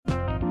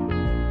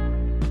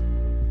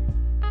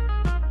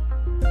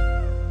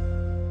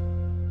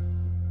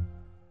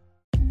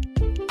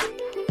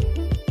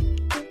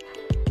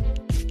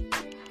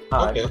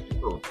All Okay.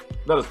 right, cool.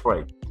 Let us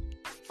pray.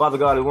 Father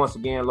God, once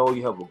again, Lord,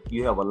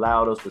 you have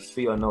allowed us to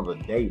see another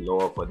day,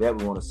 Lord. For that,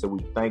 we want to say we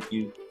thank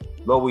you.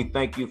 Lord, we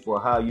thank you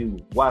for how you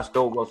watched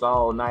over us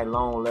all night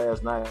long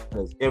last night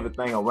as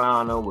everything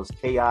around us was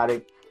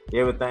chaotic.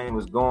 Everything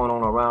was going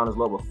on around us,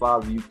 Lord. But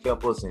Father, you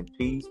kept us in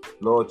peace.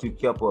 Lord, you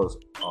kept us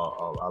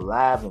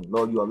alive. And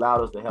Lord, you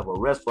allowed us to have a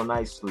restful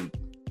night's sleep.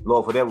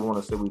 Lord, for that, we want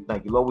to say we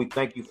thank you. Lord, we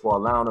thank you for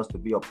allowing us to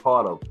be a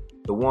part of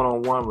the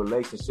one-on-one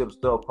relationship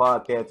stuff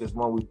podcast. This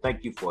one, we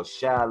thank you for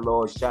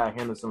Shy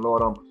Henderson,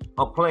 Lord.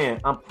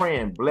 I'm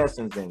praying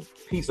blessings and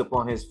peace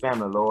upon his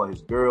family, Lord,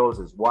 his girls,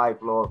 his wife,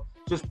 Lord.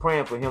 Just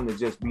praying for him to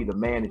just be the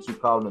man that you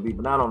call him to be.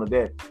 But not only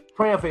that,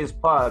 praying for his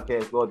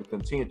podcast, Lord, to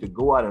continue to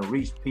go out and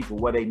reach people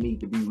where they need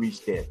to be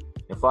reached at.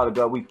 And Father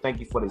God, we thank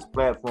you for this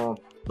platform.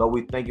 Lord,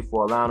 we thank you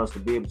for allowing us to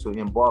be able to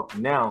embark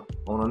now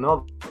on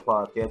another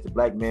podcast, the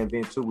Black Man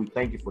Vent 2. We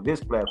thank you for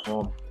this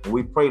platform. And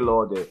we pray,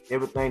 Lord, that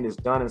everything that's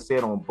done and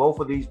said on both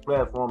of these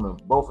platforms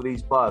and both of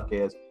these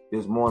podcasts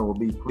this morning will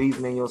be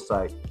pleasing in your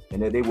sight,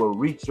 and that they will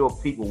reach your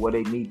people where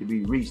they need to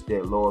be reached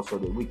at, Lord, so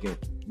that we can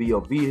be a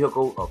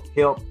vehicle of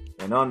help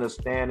and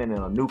understanding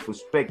and a new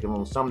perspective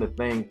on some of the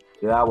things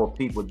that our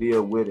people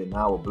deal with and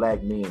our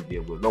black men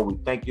deal with. Lord,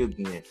 we thank you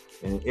again.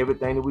 And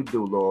everything that we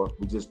do, Lord,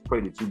 we just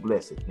pray that you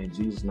bless it. In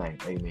Jesus' name,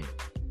 amen.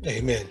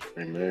 Amen.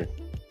 Amen.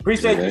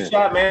 Appreciate Amen. you,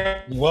 shot,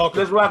 man. You're welcome.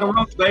 Let's rock and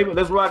roll, baby.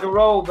 Let's rock and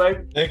roll,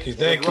 baby. Thank you.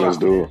 Thank Let's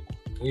you. do it.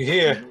 We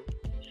here.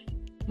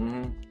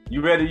 Mm-hmm.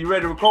 You ready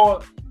to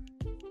record?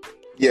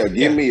 Yeah,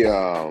 give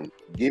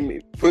me,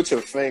 put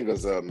your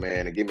fingers up,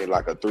 man, and give me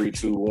like a 3,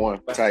 2,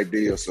 1 type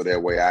deal, so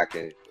that way I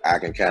can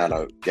kind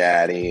of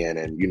guide in,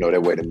 and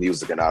that way the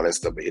music and all that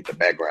stuff will hit the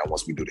background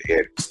once we do the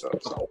edit stuff.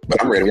 So,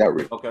 but I'm ready. Y'all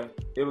ready? Okay,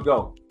 here we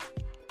go.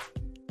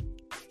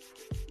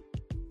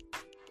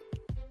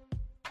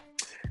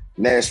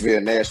 Nashville,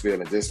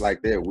 and just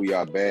like that, we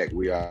are back.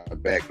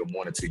 Good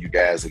morning to you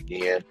guys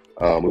again.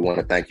 We want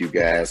to thank you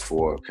guys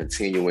for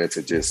continuing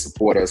to just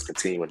support us,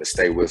 continuing to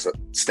stay with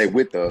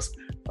us,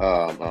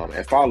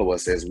 and follow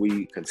us as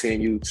we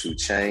continue to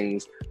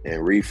change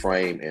and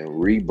reframe and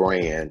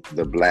rebrand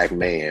the Black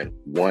man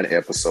one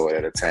episode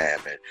at a time.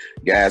 And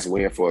guys,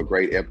 we're in for a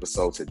great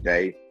episode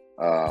today.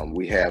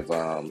 We have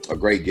a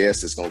great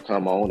guest that's going to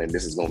come on, and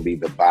this is going to be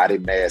the body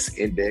mass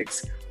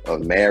index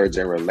of marriage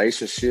and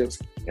relationships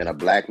and a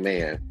Black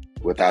man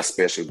with our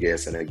special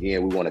guest. And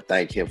again, we want to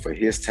thank him for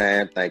his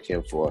time. Thank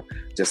him for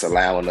just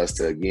allowing us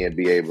to, again,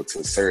 be able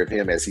to serve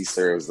him as he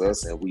serves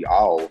us. And we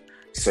all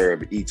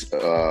serve each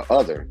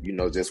other,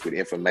 just with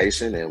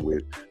information and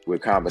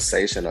with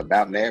conversation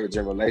about marriage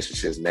and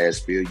relationships.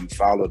 Nashville, you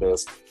followed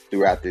us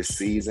throughout this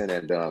season,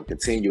 and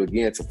continue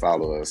again to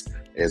follow us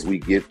as we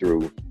get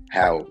through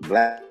how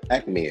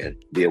Black men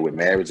deal with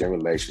marriage and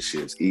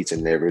relationships each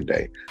and every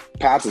day.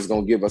 Pops is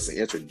going to give us an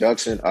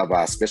introduction of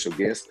our special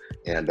guest.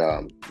 And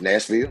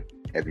Nashville,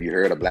 have you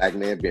heard of Black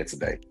Man Vent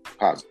today?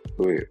 Pops,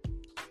 go ahead.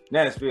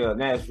 Nashville,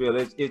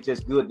 it's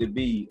just good to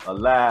be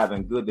alive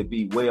and good to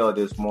be well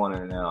this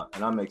morning now.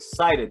 And I'm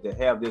excited to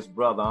have this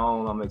brother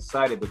on. I'm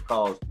excited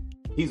because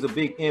he's a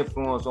big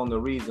influence on the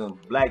reason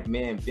Black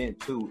Man Vent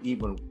 2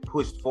 even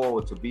pushed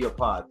forward to be a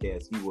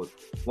podcast. He was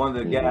one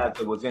of the guys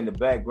that was in the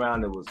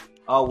background that was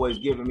always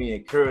giving me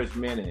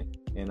encouragement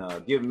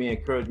and giving me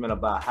encouragement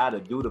about how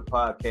to do the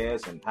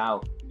podcast and how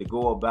to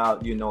go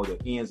about, the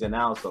ins and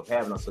outs of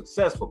having a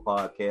successful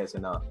podcast.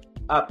 And I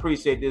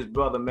appreciate this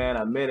brother, man.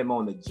 I met him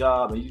on the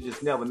job, and you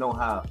just never know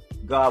how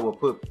God will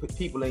put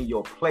people in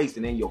your place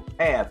and in your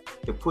path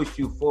to push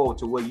you forward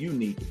to where you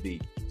need to be.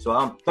 So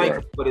I'm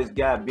thankful for this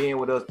guy being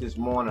with us this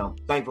morning. I'm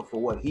thankful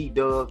for what he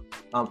does.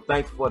 I'm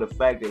thankful for the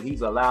fact that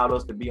he's allowed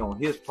us to be on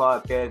his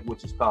podcast,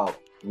 which is called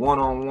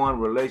One-on-One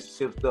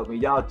Relationship Stuff. And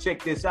y'all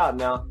check this out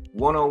now.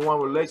 One-on-One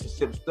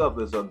Relationship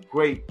Stuff is a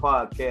great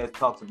podcast,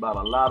 talks about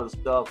a lot of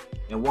stuff.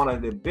 And one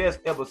of the best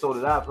episodes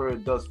that I've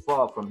heard thus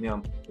far from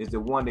him is the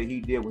one that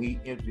he did when he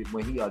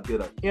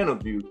did an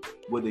interview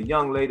with a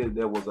young lady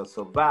that was a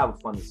survivor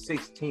from the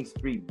 16th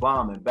Street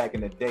bombing back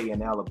in the day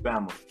in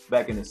Alabama,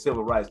 back in the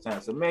civil rights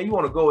time. So, man, you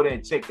want to go there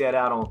and check that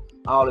out on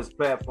all his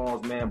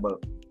platforms, man.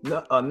 But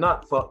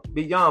not for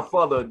beyond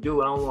further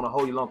ado, I don't want to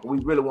hold you long, but we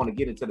really want to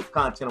get into the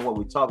content of what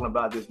we're talking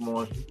about this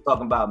morning,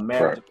 talking about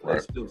marriage.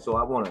 Right. So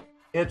I want to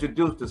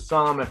introduce to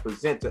some and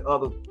present to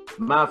others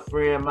my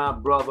friend, my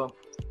brother,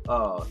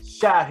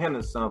 Shy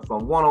Henderson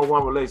from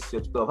One-on-One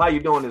Relationship Stuff. How you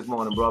doing this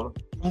morning, brother?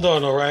 I'm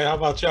doing all right. How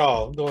about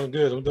y'all? I'm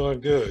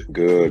doing good.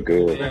 Good.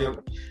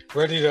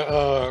 Ready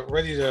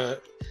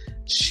to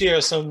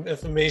share some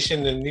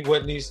information and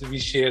what needs to be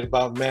shared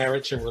about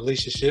marriage and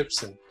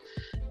relationships, and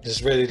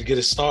just ready to get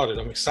it started.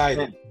 I'm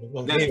excited.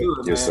 That's good,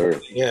 man. Yes,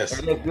 sir. Yes.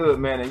 That's good,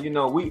 man. And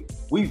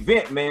we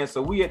vent, man.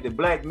 So we at the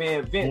Black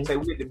Man Vent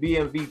table. We at the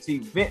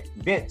BMVT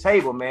vent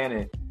table, man.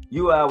 And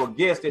you are our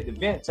guest at the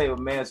vent table,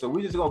 man. So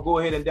we're just gonna go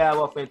ahead and dive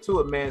off into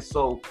it, man.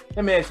 So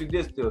let me ask you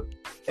this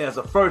as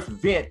a first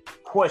vent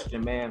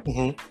question,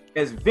 man.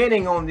 As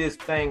venting on this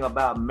thing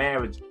about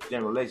marriage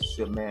and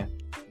relationship, man,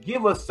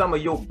 give us some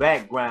of your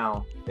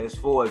background as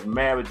far as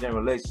marriage and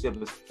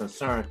relationship is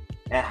concerned.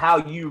 and how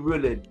you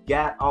really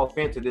got off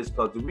into this.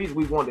 Because the reason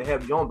we wanted to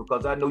have you on,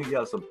 because I know you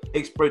have some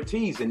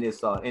expertise in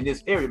this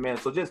area, man.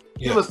 So just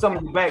give us some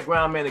of the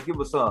background, man, and give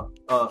us a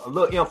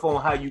little info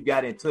on how you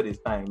got into this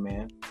thing,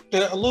 man.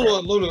 A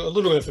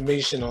little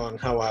information on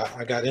how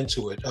I got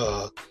into it.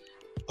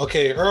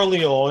 Okay,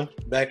 early on,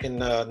 back in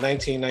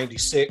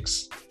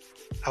 1996,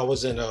 I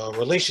was in a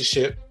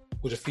relationship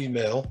with a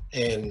female,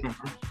 and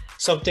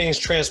some things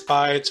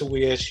transpired to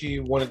where she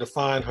wanted to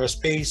find her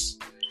space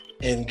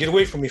and get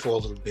away from me for a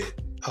little bit.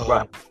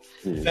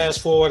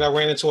 Fast forward, I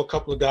ran into a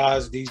couple of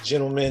guys. These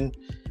gentlemen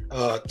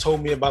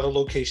told me about a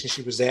location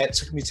she was at,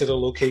 took me to the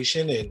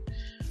location, and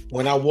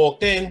when I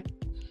walked in,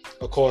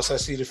 of course, I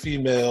see the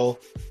female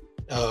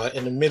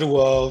in the middle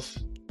of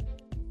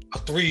a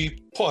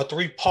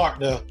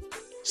three-partner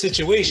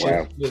situation.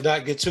 Wow. Does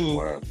not get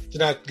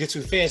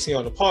too fancy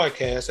on the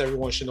podcast.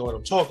 Everyone should know what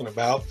I'm talking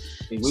about.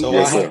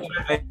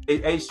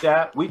 Hey,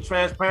 Shot, we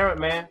transparent,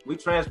 man. We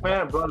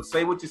transparent, brother.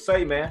 Say what you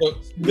say, man.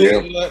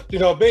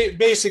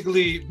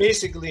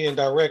 Basically and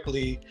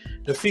directly,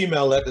 the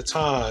female at the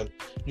time,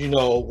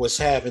 was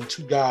having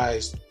two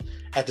guys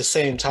at the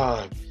same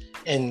time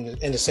in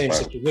the same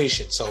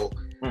situation. So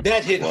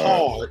that hit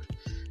hard,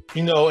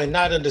 and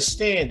not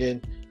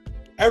understanding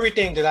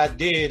everything that I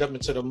did up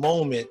until the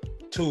moment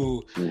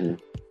to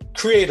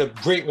create a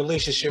great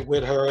relationship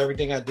with her,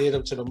 everything I did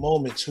up to the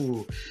moment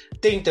to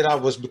think that I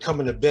was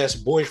becoming the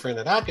best boyfriend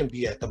that I can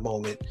be at the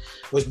moment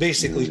was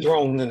basically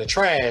thrown in the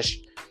trash,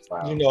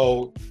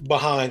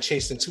 behind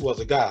chasing two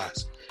other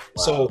guys.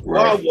 So where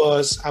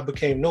I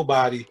became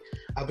nobody,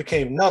 I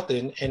became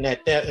nothing. And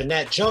in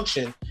that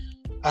junction,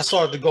 I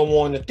started to go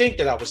on to think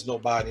that I was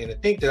nobody and to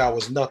think that I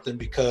was nothing,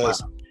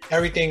 because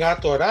everything I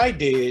thought I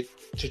did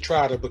to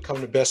try to become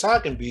the best I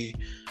can be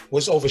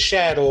was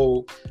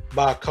overshadowed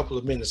by a couple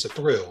of minutes of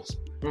thrills.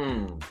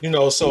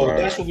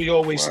 That's what we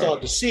always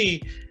start to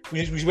see.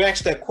 We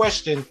ask that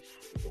question,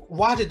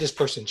 why did this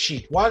person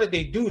cheat? Why did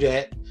they do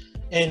that?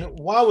 And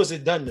why was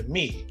it done to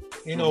me?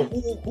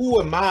 Who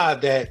am I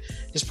that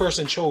this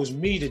person chose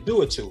me to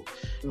do it to?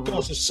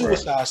 Thoughts of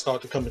suicide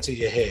start to come into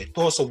your head.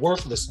 Thoughts of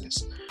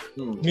worthlessness.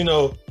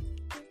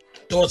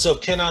 Thoughts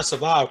of, can I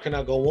survive? Can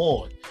I go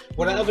on?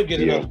 Would I ever get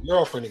another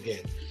girlfriend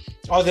again?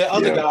 Are there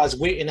other guys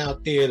waiting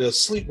out there to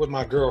sleep with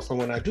my girlfriend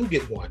when I do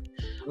get one?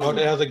 Are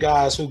there other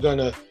guys who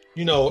gonna,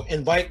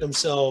 invite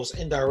themselves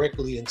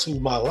indirectly into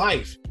my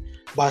life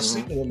by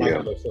sleeping with my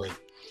girlfriend?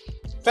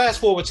 Fast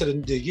forward to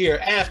the year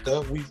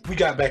after, we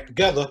got back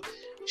together.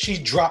 She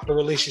dropped the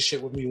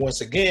relationship with me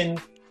once again,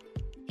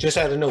 just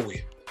out of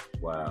nowhere.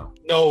 Wow.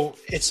 No,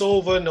 it's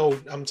over. No,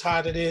 I'm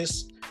tired of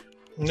this.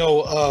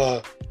 No,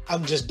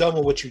 I'm just done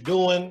with what you're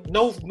doing.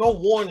 No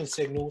warning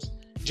signals.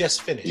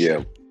 Just finish.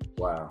 Yeah.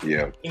 Wow.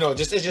 Yeah.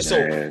 It's just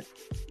over.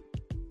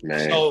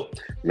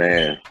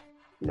 Man.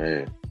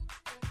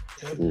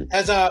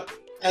 As I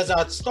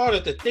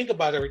started to think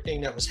about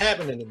everything that was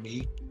happening to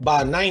me,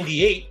 by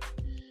 98,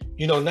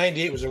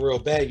 98 was a real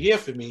bad year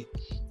for me.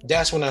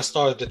 That's when I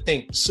started to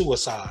think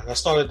suicide. I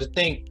started to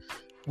think,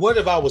 what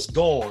if I was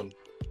gone?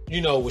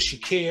 Would she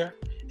care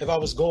if I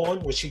was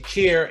gone? Would she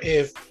care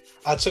if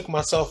I took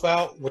myself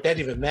out? Would that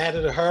even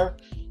matter to her?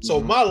 So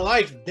my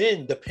life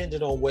then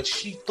depended on what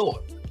she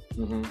thought.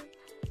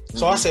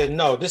 So I said,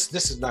 no, this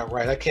is not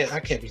right. I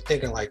can't be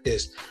thinking like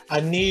this. I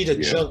need a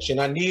junction.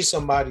 I need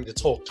somebody to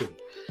talk to.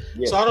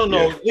 So I don't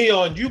know,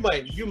 Leon, you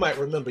might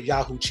remember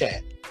Yahoo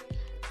Chat.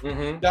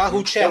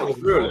 Yahoo Chat was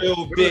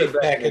real big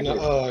back in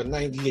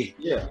 98.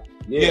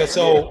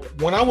 So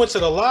when I went to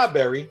the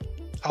library,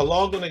 I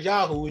logged on to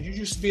Yahoo, and you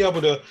used to be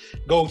able to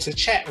go to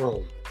chat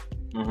room.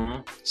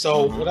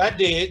 So what I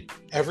did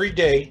every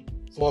day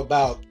for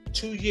about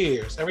 2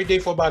 years, every day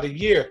for about a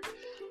year,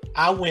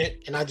 I went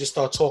and I just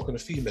started talking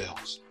to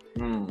females.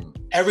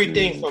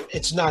 Everything from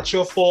it's not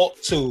your fault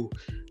to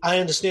I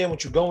understand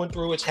what you're going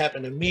through. It's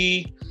happened to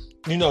me.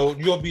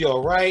 You'll be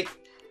all right.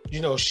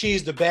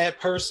 She's the bad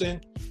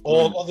person.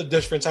 All other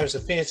different types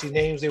of fancy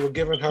names they were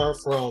giving her,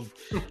 from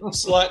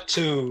slut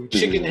to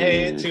chicken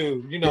head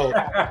to,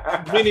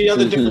 many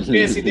other different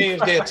fancy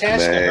names they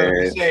attached to her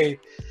and say,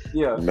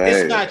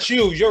 it's not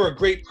you. You're a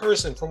great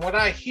person. From what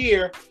I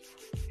hear,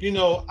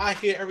 I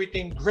hear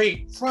everything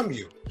great from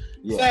you.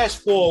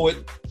 Fast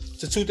forward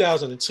to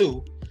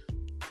 2002.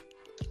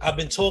 I've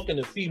been talking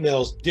to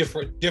females,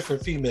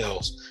 different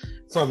females,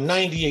 from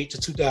 98 to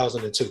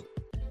 2002.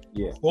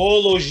 For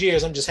all those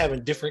years, I'm just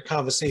having different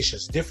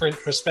conversations, different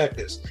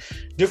perspectives,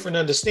 different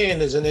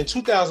understandings. And in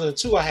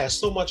 2002, I had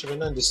so much of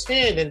an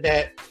understanding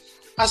that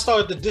I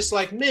started to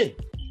dislike men.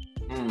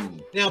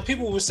 Now,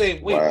 people would say,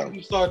 wait,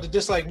 you started to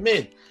dislike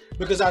men?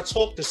 Because I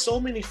talked to so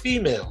many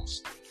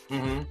females.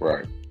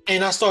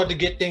 And I started to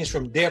get things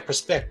from their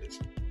perspective.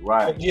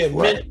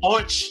 Men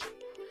aren't,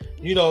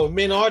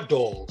 men are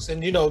dogs.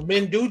 And,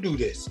 men do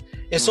this.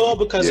 It's all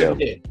because of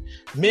men.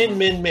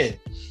 Men.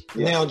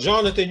 Now,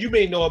 Jonathan, you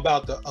may know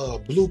about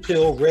the blue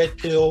pill, red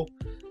pill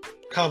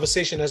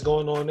conversation that's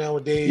going on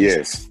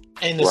nowadays.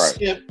 And the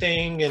simp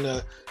thing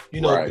and,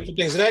 different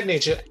things of that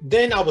nature.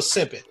 Then I was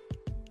simping.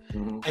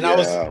 And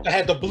I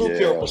had the blue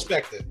pill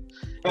perspective.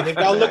 And if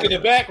y'all look in the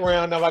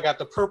background, now I got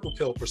the purple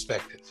pill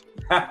perspective.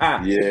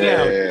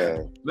 Yeah.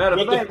 Matter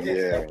of fact,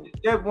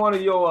 that's one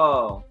of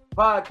your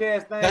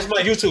podcast things. That's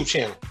my YouTube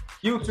channel.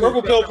 YouTube.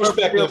 Purple pill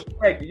perspective.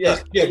 Yeah.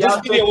 This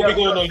video will be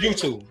going on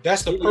YouTube.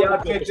 That's the purple y'all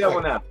pill check that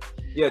one out.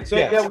 Yeah,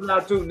 check that one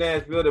out too,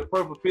 Nashville. The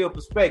purple pill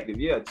perspective.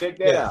 Yeah, check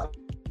that out.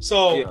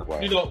 So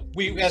you know,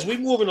 as we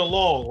moving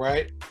along,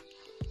 right?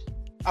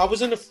 I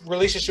was in a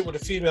relationship with a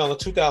female in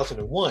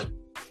 2001.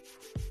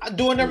 I'm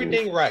doing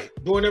everything right,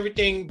 doing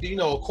everything, you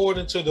know,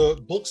 according to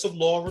the books of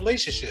law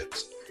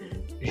relationships.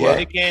 Yet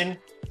again,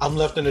 I'm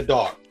left in the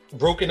dark,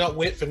 broken up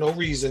with for no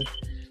reason.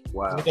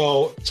 Wow. You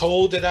know,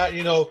 told that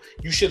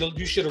you should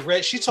have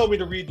read. She told me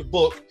to read the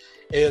book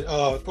and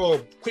throw a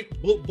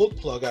quick book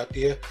plug out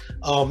there.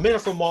 Men are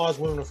from Mars,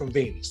 women are from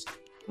Venus.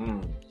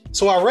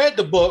 So I read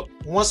the book.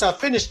 Once I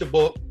finished the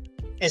book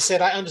and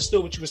said I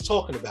understood what you was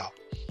talking about.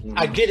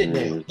 I get it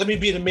now. Let me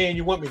be the man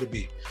you want me to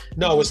be.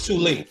 No, it's too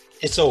late.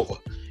 It's over.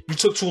 You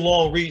took too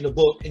long reading the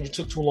book and you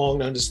took too long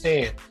to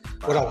understand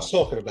what I was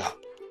talking about.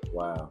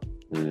 Wow.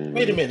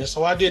 Wait a minute.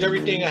 So I did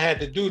everything I had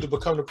to do to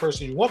become the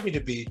person you want me to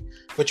be,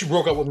 but you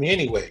broke up with me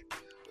anyway.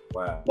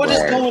 Wow. What is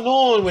going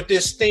on with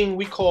this thing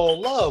we call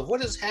love?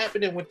 What is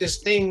happening with this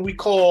thing we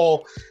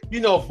call, you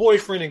know,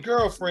 boyfriend and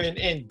girlfriend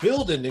and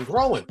building and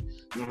growing?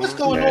 What's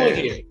going on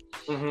here?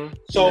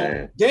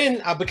 So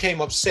then I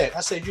became upset.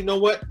 I said, you know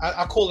what?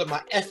 I call it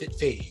my effort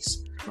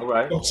phase. All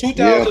right. From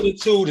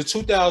 2002 to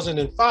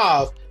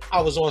 2005,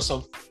 I was on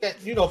some,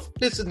 you know,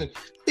 listen,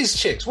 these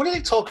chicks, what are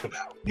they talking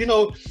about? You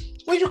know,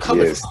 where you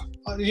coming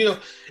from? You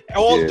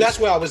know, that's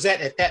where I was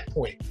at that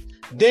point.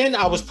 Then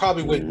I was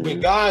probably when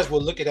guys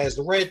would look at it as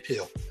the red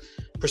pill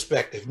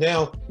perspective.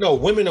 Now, no,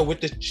 women are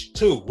with the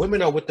too.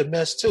 Women are with the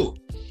mess too.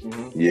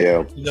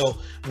 Yeah. You know,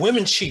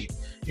 women cheat.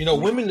 You know,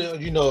 women,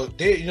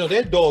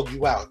 they'll dog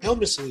you out. They'll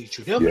mislead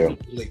you. They'll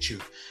manipulate you.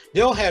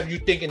 They'll have you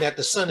thinking that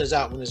the sun is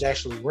out when it's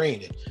actually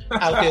raining.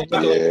 Out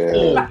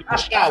there,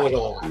 showered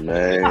on.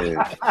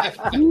 Man.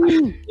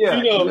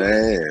 You know,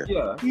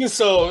 man.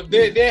 So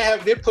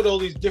they put all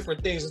these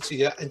different things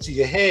into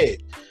your head.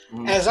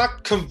 As I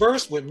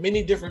conversed with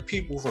many different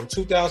people from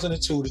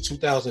 2002 to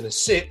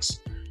 2006,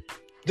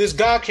 this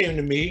guy came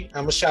to me.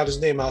 I'm gonna shout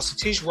his name out: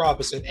 Satish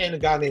Robinson, and a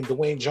guy named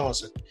Dwayne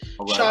Johnson.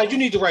 Shai, you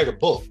need to write a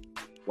book.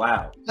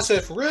 Wow. I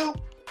said, for real?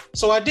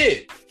 So I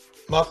did.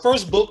 My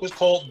first book was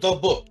called The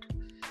Book.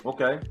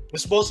 Okay.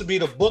 It's supposed to be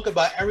the book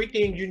about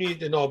everything you need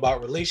to know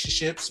about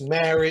relationships,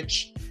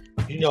 marriage,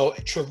 you know,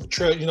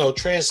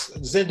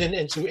 transcending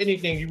into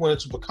anything you wanted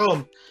to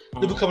become,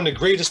 to becoming the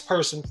greatest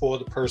person for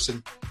the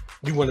person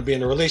you want to be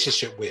in a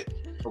relationship with.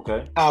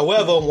 Okay.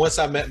 However, once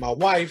I met my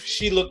wife,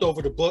 she looked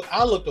over the book.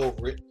 I looked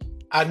over it.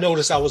 I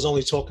noticed I was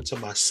only talking to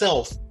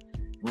myself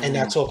and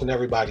not talking to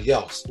everybody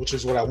else, which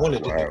is what I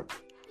wanted to do.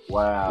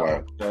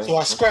 Wow. Okay. So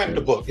I scrapped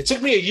the book. It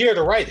took me a year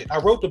to write it. I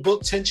wrote the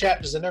book, 10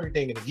 chapters and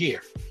everything in a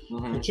year.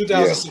 From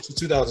 2006 to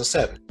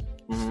 2007.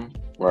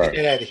 Right.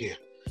 Get out of here.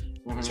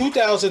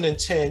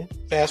 2010,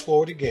 fast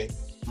forward again,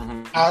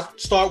 I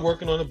start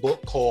working on a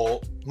book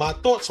called My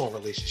Thoughts on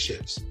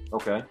Relationships.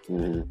 Okay.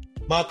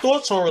 My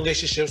thoughts on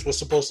relationships was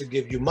supposed to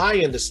give you my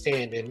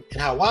understanding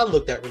and how I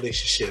looked at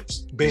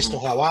relationships based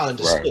on how I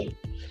understood.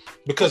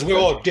 Because we're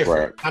all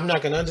different. I'm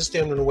not going to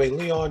understand them the way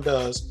Leon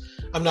does.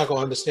 I'm not going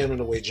to understand them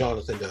the way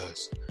Jonathan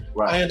does.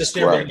 I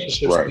understand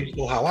relationships based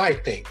on how I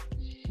think.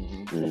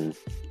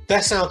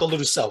 That sounds a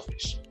little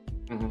selfish.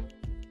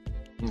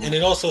 And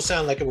it also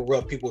sounds like it would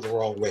rub people the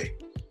wrong way.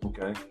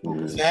 Okay.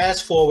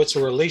 Fast forward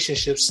to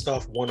Relationship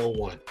Stuff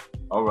 101.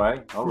 All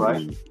right.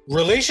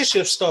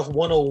 Relationship Stuff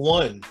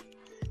 101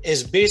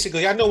 is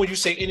basically, I know when you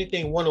say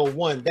anything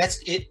 101, that's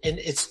it, and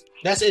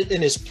that's it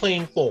in its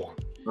plain form.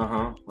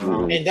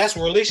 And that's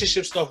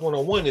Relationship Stuff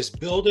 101 is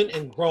building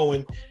and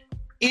growing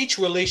each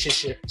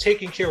relationship,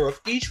 taking care of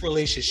each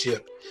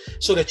relationship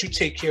so that you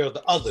take care of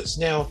the others.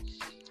 Now,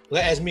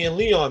 as me and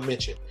Leon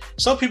mentioned,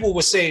 some people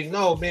would say,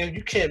 no, man,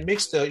 you can't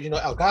mix the,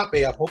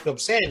 agape, I hope I'm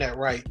saying that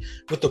right,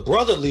 with the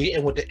brotherly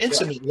and with the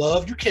intimate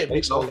love. You can't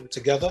mix all of it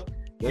together.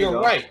 You're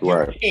right.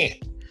 You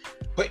can't.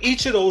 But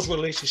each of those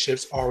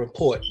relationships are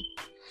important.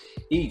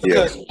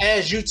 Because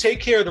as you take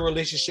care of the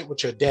relationship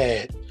with your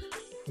dad,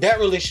 that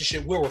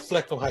relationship will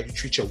reflect on how you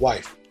treat your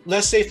wife.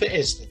 Let's say, for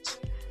instance,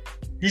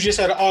 you just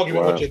had an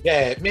argument with your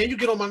dad. Man, you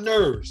get on my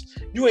nerves.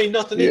 You ain't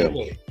nothing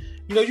anyway.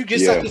 You get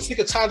something sick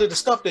or tired of the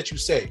stuff that you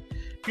say.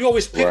 You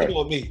always picking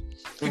on me.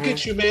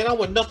 Forget you, man. I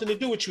want nothing to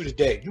do with you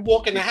today. You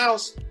walk in the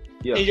house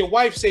and your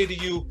wife say to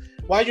you,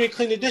 why you ain't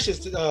clean the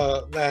dishes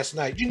last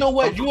night? You know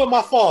what? You are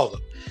my father.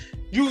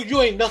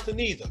 You ain't nothing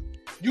either.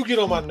 You get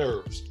on my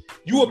nerves.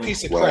 You a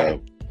piece of crap.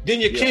 Then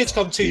your kids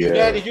come to you.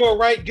 Daddy, you're all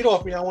right. Get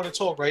off me. I want to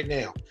talk right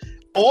now.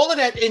 All of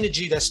that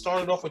energy that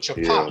started off with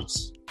your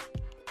pops.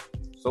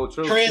 So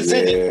true.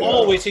 Transcended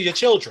all the way to your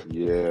children.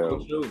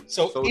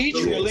 So each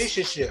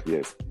relationship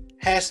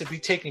has to be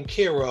taken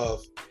care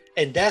of.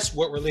 And that's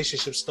what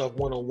Relationship Stuff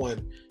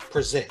 101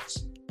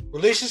 presents.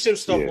 Relationship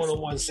Stuff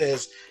 101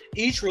 says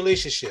each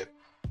relationship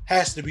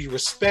has to be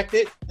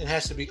respected and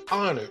has to be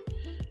honored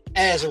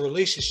as a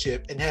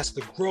relationship and has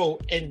to grow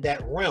in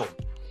that realm.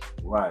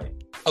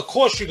 Of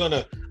course you're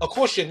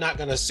not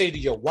gonna say to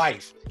your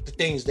wife the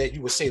things that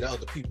you would say to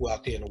other people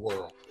out there in the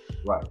world.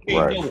 Right. You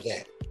know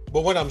that.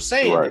 But what I'm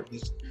saying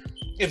is,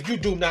 if you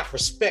do not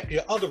respect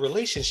your other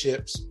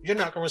relationships, you're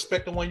not gonna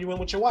respect the one you're in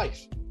with your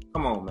wife.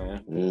 Come on,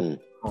 man. You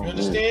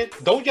understand?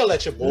 Don't yell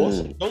at your boss.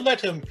 Don't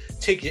let him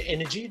take your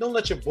energy. Don't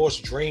let your boss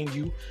drain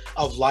you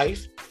of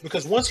life,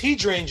 because once he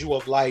drains you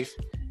of life,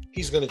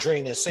 he's gonna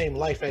drain that same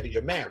life out of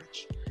your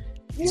marriage.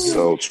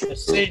 So true. The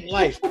same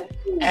life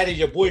out of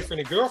your boyfriend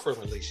and girlfriend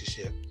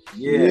relationship.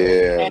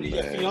 Yeah, out of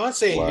your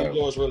fiance and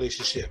your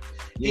relationship.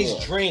 He's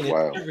draining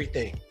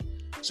everything.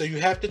 So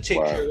you have to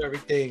take care of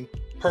everything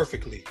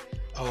perfectly.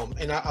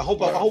 And I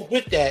hope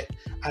with that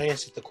I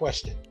answered the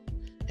question.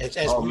 As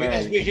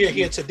we're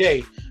here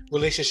today,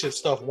 relationship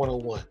stuff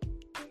 101.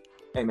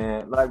 Hey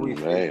man, like we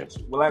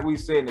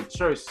said in the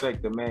church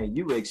sector, man,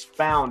 you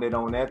expounded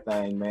on that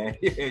thing, man.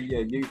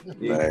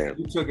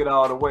 You took it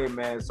all the way,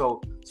 man.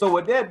 So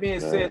with that being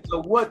said,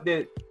 so what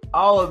did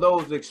all of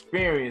those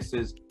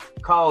experiences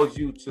cause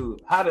you to?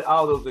 How did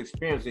all those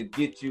experiences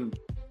get you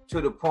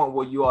to the point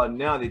where you are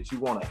now, that you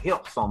want to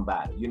help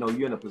somebody? You know,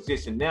 you're in a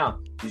position now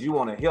because you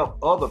want to help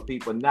other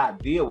people not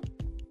deal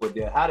with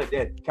that. How did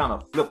that kind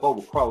of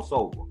cross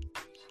over?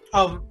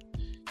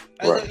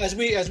 As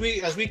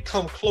we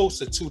come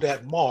closer to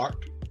that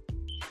mark,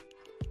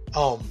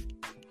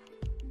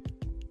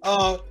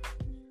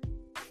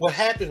 what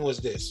happened was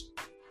this.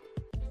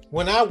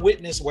 When I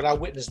witnessed what I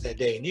witnessed that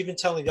day, and even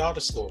telling y'all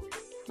the story,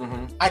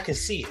 I can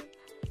see it.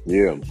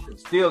 Yeah.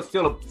 Still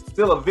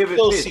a vivid.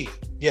 Still see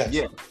it. Yes.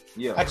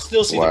 Yeah. I can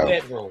still see the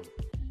bedroom.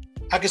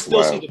 I can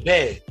still see the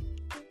bed.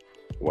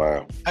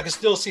 Wow. I can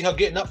still see her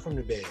getting up from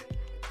the bed.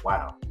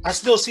 Wow. I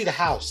still see the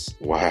house.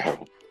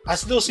 Wow. I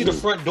still see the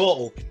front door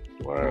open.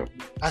 Wow.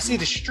 I see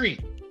the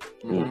street.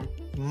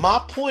 My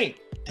point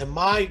and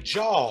my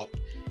job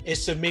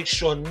is to make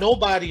sure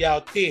nobody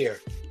out there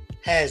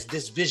has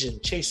this vision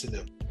chasing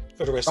them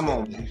for the rest of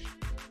their life.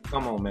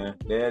 Come on, man.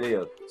 There it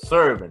is.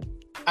 Serving.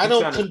 I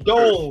don't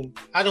condone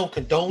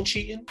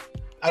cheating.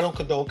 I don't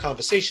condone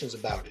conversations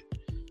about it.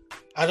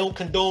 I don't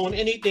condone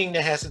anything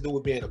that has to do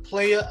with being a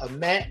player, a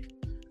Mac,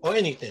 or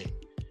anything.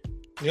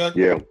 You know?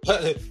 Yeah.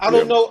 I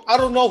don't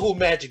know who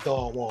Magic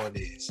Don Juan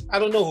is. I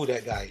don't know who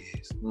that guy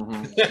is.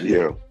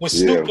 Yeah. When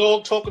Snoop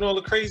Dogg talking all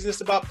the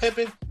craziness about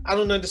pimping, I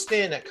don't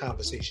understand that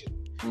conversation.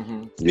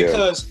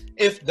 Because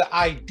if the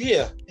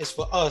idea is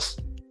for us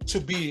to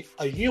be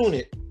a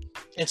unit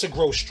and to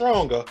grow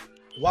stronger,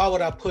 why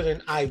would I put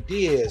in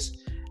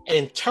ideas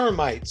and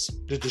termites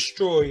to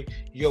destroy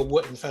your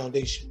wooden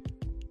foundation?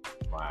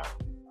 Wow.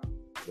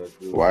 That's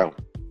good. Wow.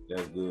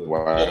 That's good.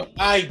 Wow. The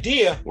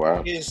idea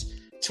is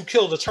to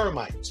kill the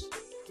termites.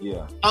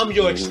 Yeah. I'm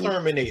your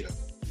exterminator.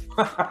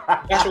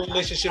 That's what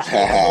relationships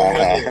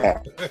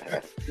are.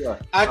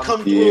 I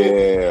come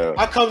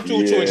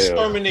through to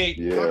exterminate.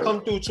 I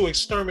come through to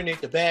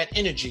exterminate the bad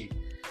energy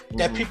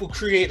that people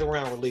create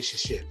around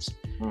relationships.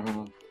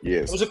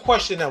 Yes. It was a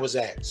question that was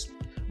asked.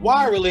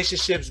 Why are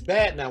relationships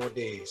bad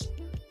nowadays?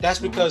 That's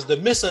because the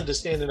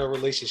misunderstanding of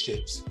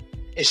relationships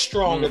is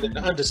stronger than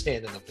the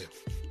understanding of them.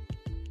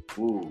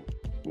 Ooh.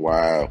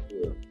 Wow.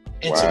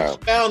 And to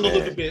expound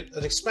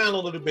a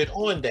little bit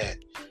on that,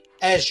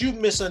 as you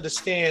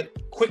misunderstand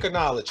quick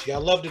analogy, I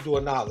love to do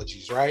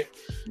analogies, right?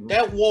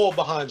 That wall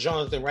behind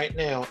Jonathan right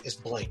now is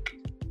blank.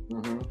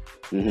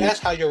 That's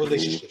how your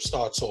relationship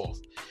starts off.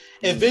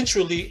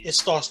 Eventually, it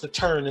starts to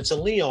turn into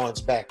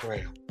Leon's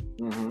background.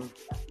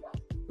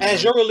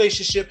 As your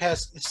relationship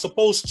is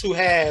supposed to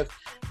have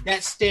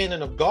that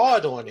standing of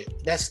God on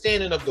it, that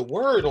standing of the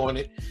word on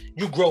it,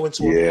 you grow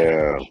into a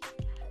marriage.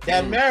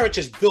 That marriage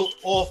is built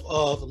off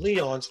of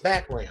Leon's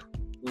background.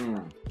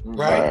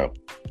 Right? Wow.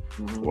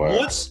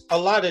 Once a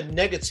lot of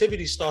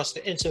negativity starts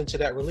to enter into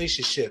that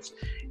relationship,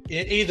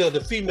 either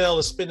the female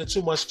is spending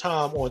too much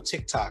time on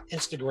TikTok,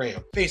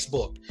 Instagram,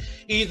 Facebook.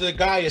 Either the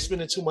guy is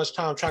spending too much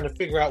time trying to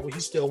figure out what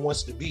he still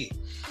wants to be.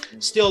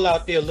 Still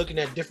out there looking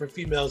at different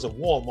females in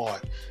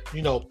Walmart,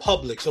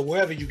 Publix, or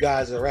wherever you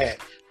guys are at,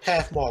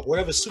 Pathmark,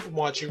 whatever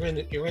supermarket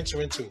you're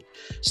entering into.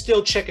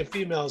 Still checking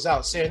females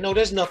out, saying, no,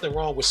 there's nothing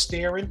wrong with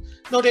staring.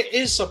 No, there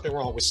is something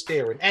wrong with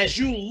staring. As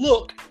you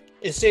look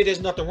and say there's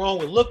nothing wrong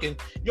with looking,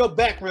 your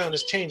background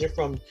is changing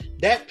from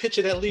that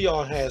picture that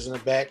Leon has in the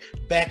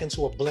back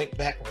into a blank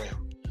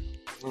background.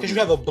 Because you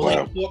have a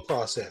blank thought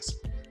process.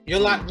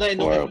 You're not letting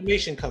no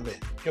information come in.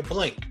 You're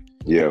blank.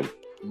 Yeah.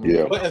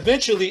 But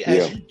eventually,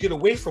 as you get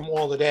away from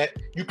all of that,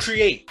 you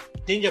create.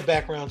 Then your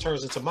background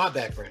turns into my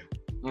background.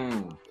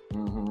 And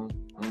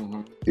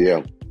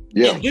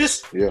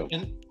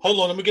hold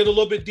on, let me get a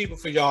little bit deeper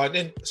for y'all. And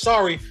then,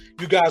 sorry,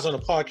 you guys on the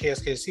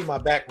podcast can't see my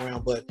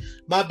background, but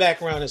my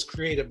background is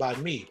created by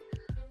me.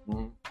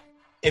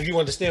 If you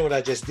understand what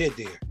I just did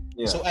there.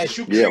 So as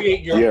you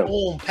create your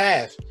own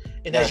path,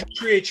 and as you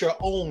create your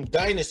own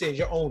dynasty and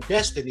your own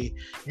destiny,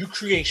 you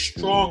create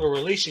stronger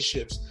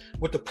relationships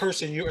with the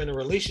person you're in a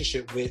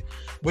relationship with,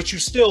 but you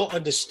still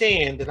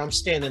understand that I'm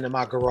standing in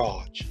my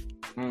garage.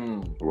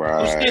 I'm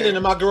standing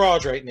in my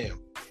garage right now.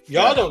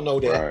 Y'all don't know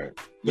that,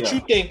 but you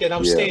think that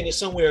I'm standing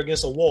somewhere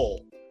against a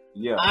wall.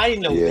 Yeah. I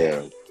know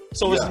that.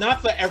 So it's Yeah.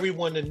 not for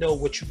everyone to know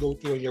what you go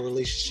through in your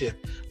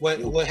relationship,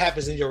 what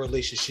happens in your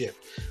relationship,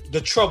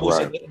 the troubles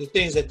and the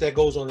things that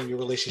goes on in your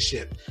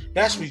relationship.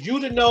 That's for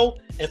you to know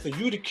and for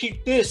you to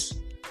keep this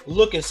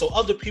looking so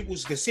other people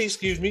can see,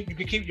 you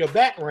can keep your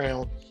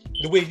background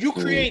the way you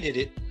created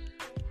it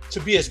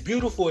to be as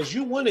beautiful as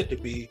you want it to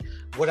be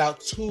without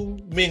too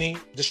many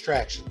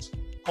distractions.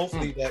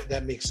 Hopefully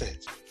that makes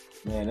sense.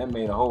 Man, that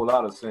made a whole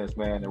lot of sense,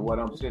 man. And what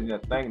I'm sitting there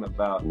thinking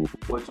about,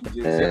 what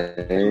you just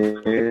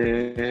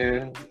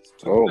said.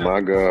 Oh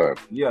my God.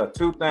 Yeah,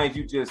 two things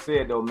you just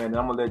said though, man.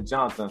 I'm gonna let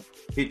Jonathan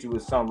hit you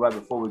with something right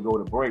before we go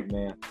to break,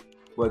 man.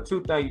 But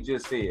two things you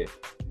just said.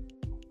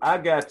 I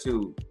got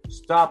to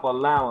stop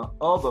allowing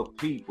other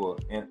people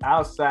and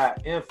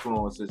outside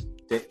influences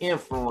to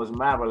influence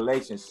my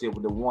relationship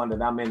with the one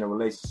that I'm in a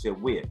relationship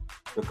with.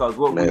 Because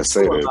what we do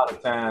a lot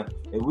of times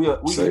is we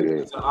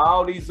listen to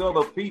all these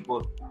other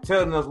people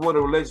telling us what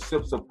a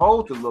relationship's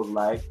supposed to look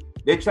like.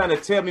 They're trying to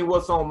tell me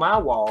what's on my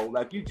wall,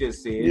 like you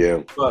just said.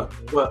 Yeah. But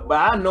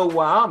I know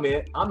where I'm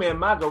at. I'm in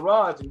my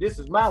garage and this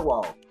is my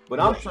wall. But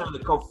I'm trying to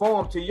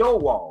conform to your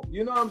wall.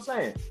 You know what I'm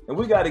saying? And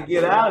we got to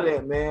get out of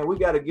that, man. We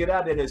got to get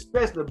out of that, and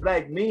especially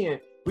black men.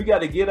 We got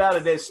to get out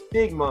of that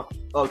stigma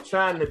of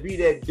trying to be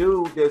that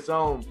dude that's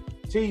on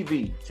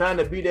TV, trying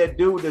to be that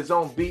dude that's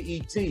on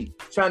BET,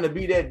 trying to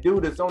be that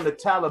dude that's on the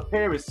Tyler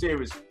Perry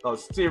series.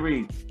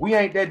 We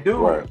ain't that dude.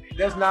 Right.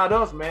 That's not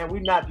us, man. We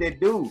not that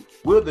dude.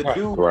 We're the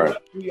dude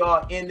that we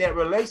are in that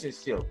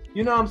relationship.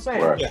 You know what I'm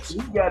saying? Right. Yes.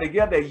 We got to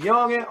get that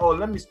youngin', or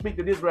let me speak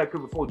to this right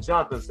quick before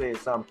Jonathan says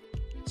something.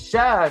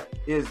 Shy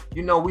is,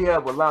 we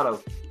have a lot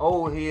of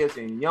old heads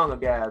and younger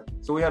guys.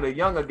 So we had a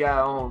younger guy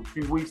on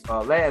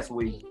last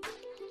week.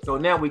 So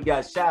now we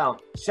got Shy.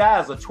 Shy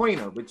is a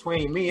tweener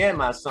between me and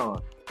my son.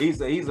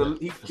 He's a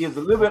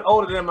little bit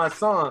older than my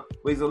son,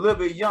 but he's a little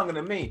bit younger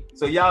than me.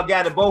 So y'all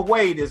got it both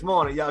ways this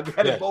morning. Y'all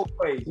got it both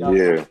ways.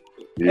 Yeah.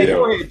 Hey,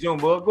 go ahead,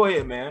 Junebug. Go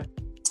ahead, man.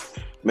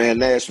 Man,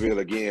 Nashville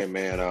again,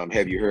 man.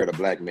 Have you heard a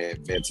black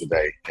man vent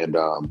today? And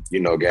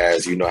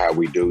guys, you know how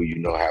we do. You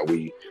know how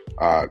we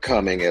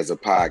coming as a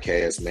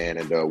podcast, man.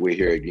 And we're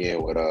here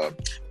again with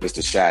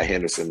Mr. Shy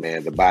Henderson,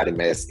 man. The Body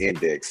Mass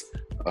Index,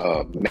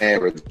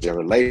 marriage and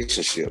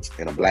relationships,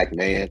 and a black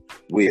man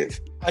with.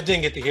 I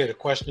didn't get to hear the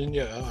question.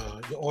 Yeah,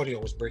 the audio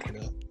was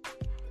breaking up.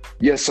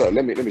 Yes, sir.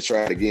 Let me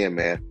try it again,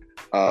 man.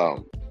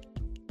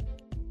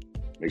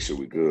 Make sure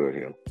we're good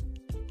here.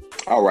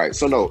 All right.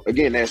 So no,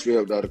 again,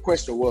 Nashville, the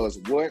question was,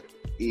 what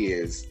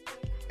is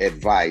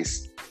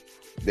advice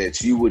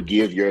that you would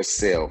give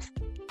yourself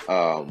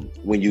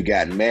when you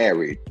got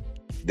married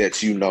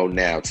that you know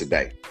now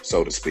today,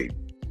 so to speak?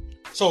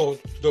 So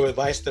the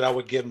advice that I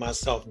would give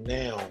myself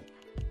now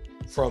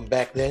from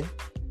back then,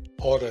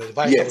 or the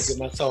advice I would give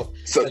myself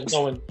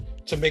knowing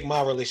to make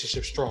my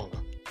relationship stronger?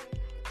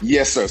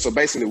 Yes, sir. So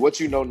basically what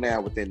you know now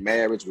within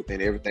marriage,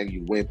 within everything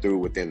you went through,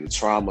 within the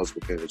traumas,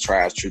 within the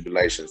trials,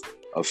 tribulations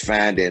of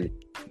finding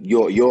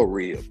your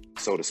rib,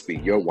 so to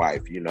speak, your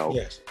wife,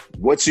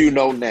 what you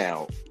know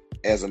now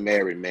as a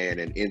married man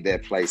and in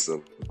that place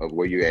of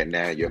where you're at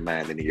now in your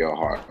mind and in your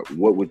heart,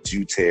 what would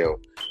you tell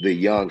the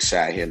young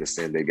Shy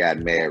Henderson that got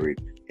married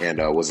and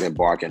was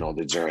embarking on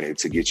the journey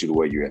to get you to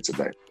where you're at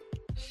today?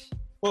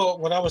 Well,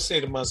 what I would say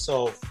to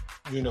myself,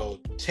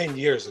 10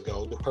 years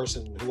ago, the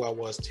person who I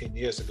was 10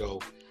 years ago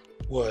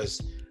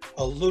was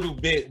a little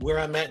bit where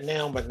I'm at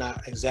now, but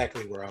not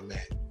exactly where I'm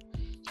at.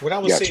 What I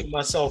would say to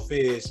myself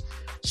is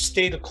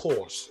stay the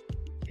course.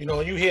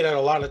 You hear that a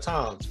lot of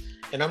times,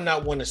 and I'm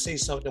not one to say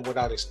something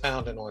without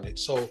expounding on it.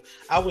 So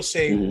I would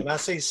say when I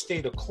say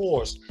stay the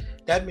course,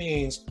 that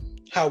means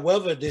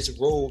however this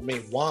road may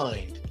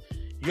wind,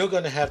 you're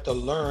going to have to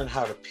learn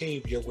how to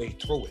pave your way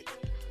through it.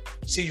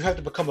 See, you have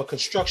to become a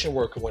construction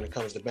worker when it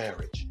comes to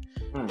marriage.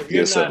 If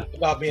you're not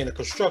about being a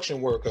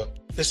construction worker,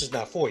 this is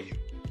not for you.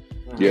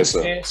 Yes,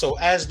 sir. And so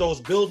as those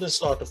buildings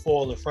start to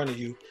fall in front of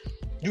you,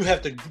 you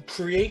have to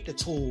create the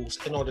tools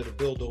in order to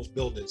build those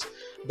buildings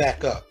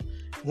back up.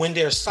 When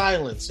there's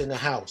silence in the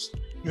house,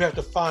 you have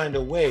to find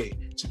a way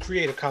to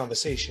create a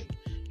conversation,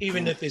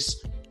 even if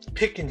it's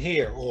picking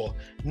here or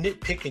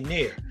nitpicking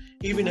there,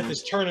 even if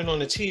it's turning on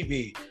the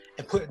TV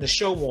and putting a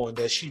show on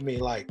that she may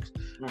like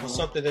or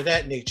something of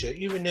that nature,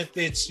 even if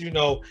it's,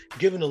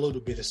 giving a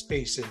little bit of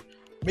space, and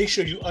make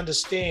sure you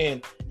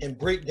understand and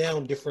break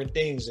down different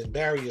things and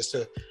barriers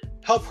to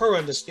help her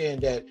understand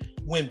that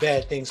when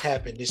bad things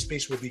happen, this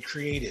space will be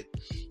created.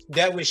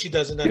 That way she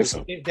doesn't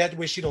understand. That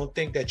way she don't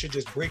think that you're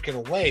just breaking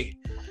away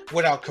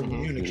without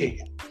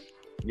communicating.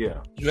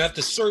 Yeah. You have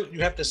to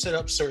set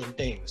up certain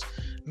things.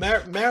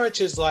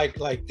 Marriage is like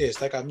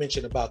this, like I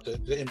mentioned about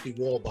the empty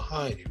wall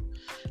behind you.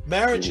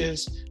 Marriage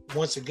is,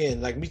 once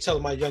again, like me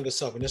telling my younger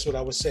self, and this is what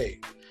I would say.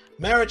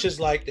 Marriage is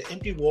like the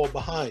empty wall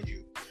behind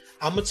you.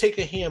 I'm going to take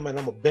a hammer and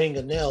I'm going to bang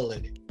a nail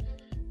in it.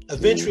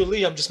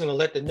 Eventually, I'm just going to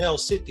let the nail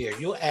sit there.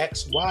 You'll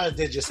ask, why is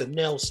there just a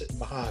nail sitting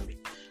behind me?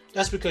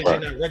 That's because you're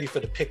not ready for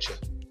the picture.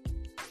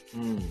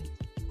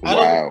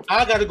 I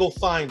got to go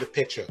find the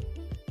picture.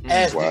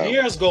 As the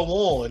years go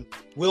on,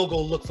 we'll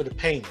go look for the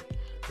painting.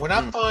 When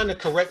I find the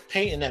correct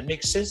painting that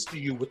makes sense to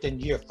you within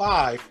year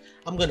 5,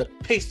 I'm going to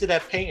paste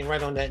that painting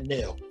right on that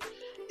nail.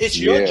 It's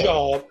your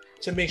job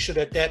to make sure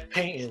that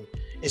painting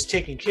is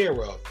taken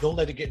care of. Don't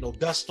let it get no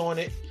dust on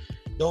it.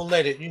 Don't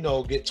let it,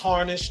 get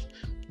tarnished.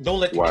 Don't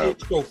let the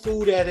kids throw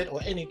food at it or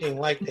anything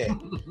like that.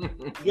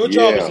 Your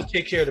job is to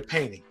take care of the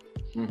painting.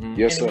 Mm-hmm.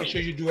 Yes, and make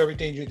sure you do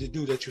everything you need to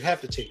do that you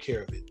have to take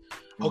care of it.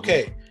 Mm-hmm.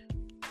 Okay.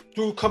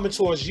 Through coming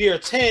towards year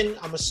 10, I'm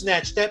going to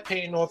snatch that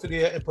painting off of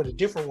there and put a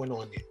different one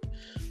on there.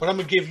 But I'm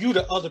going to give you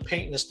the other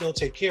painting to still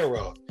take care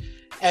of.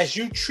 As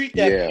you treat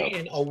that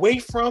painting away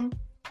from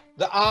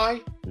the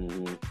eye,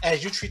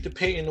 as you treat the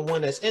painting the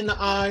one that's in the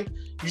eye,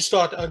 you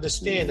start to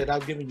understand that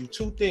I've given you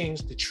 2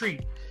 things to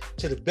treat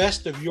to the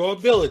best of your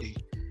ability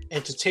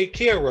and to take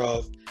care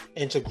of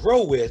and to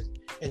grow with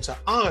and to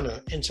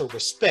honor and to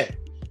respect.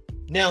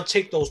 Now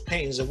take those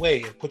paintings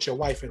away and put your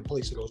wife in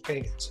place of those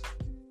paintings.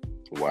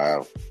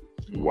 Wow.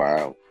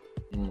 Man,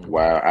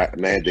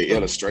 the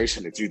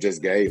illustration that you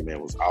just gave, man,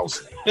 was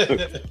awesome.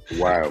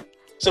 Wow.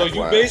 So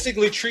you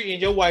basically treating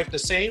your wife the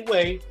same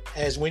way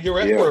as when you're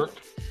at work,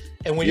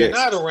 and when you're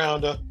not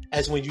around her,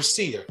 as when you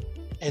see her,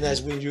 and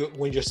as when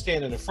you're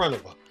standing in front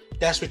of her.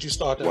 That's what you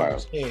start to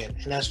understand,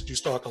 and that's what you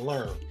start to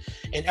learn.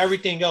 And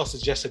everything else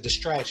is just a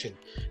distraction.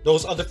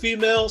 Those other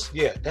females,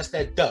 that's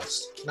that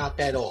dust, not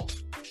that off.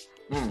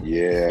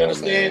 Yeah, you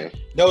understand?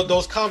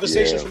 Those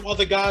conversations from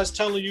other guys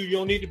telling you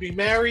don't need to be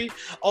married.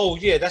 Oh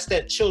yeah, that's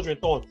that children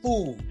throwing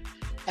food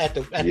at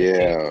the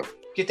table.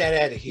 Get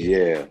that out of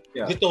here.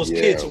 Get those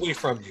kids away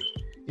from you.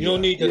 You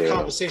don't need the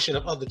conversation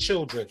of other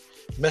children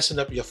messing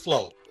up your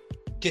flow.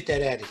 Get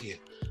that out of here.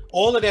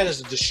 All of that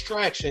is a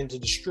distraction to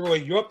destroy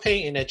your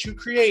painting that you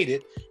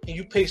created and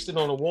you pasted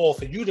on a wall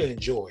for you to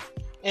enjoy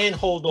and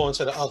hold on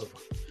to the other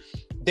one.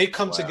 They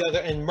come together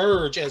and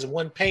merge as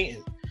one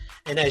painting.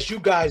 And as you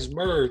guys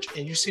merge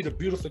and you see the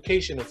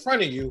beautification in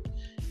front of you,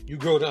 you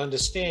grow to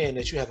understand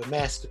that you have a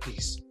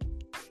masterpiece.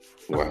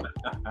 Wow.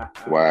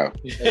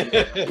 And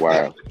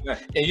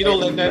you don't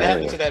let that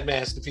happen to that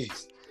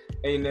masterpiece.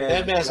 Amen.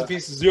 That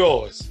masterpiece is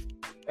yours.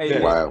 Hey,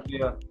 wow.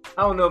 Yeah.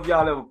 I don't know if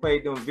y'all ever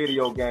played them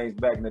video games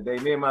back in the day.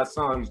 Me and my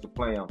son used to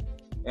play them.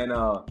 And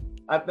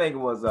I think it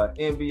was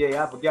NBA.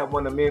 I forgot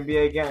one of them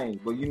NBA games.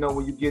 But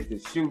when you get to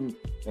shooting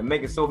and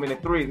making so many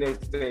threes, they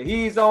say,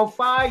 he's on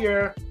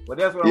fire. Well,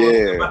 that's what I was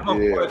saying about my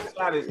first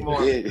shot this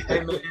morning.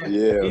 Hey,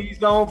 man,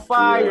 he's on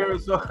fire.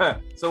 So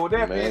with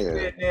that being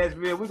said,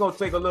 Nashville, we're going to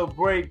take a little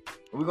break.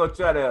 We're going to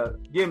try to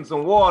give him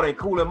some water and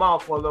cool him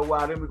off for a little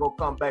while. Then we're going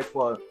to come back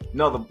for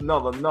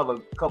another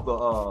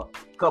couple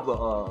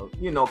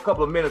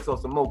of minutes or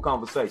some more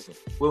conversation.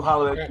 We'll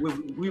holler.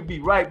 We'll be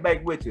right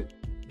back with you.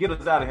 Get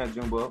us out of here,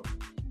 Junebug.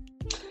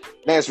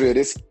 Nashville,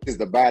 this is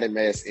the Body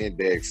Mass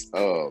Index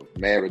of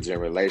Marriage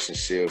and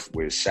Relationships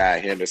with Shy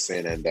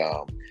Henderson, and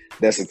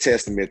that's a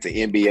testament to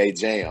NBA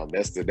Jam.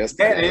 That's the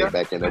game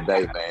back in the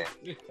day, man.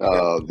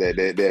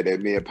 That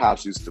me and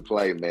Pops used to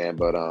play, man.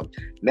 But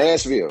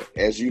Nashville,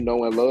 as you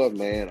know and love,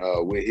 man,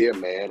 we're here,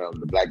 man. On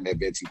the Black Man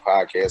Vent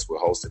podcast, we're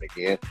hosting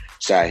again.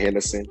 Shy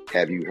Henderson,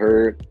 have you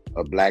heard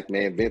of Black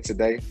Man Vent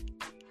today?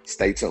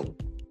 Stay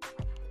tuned.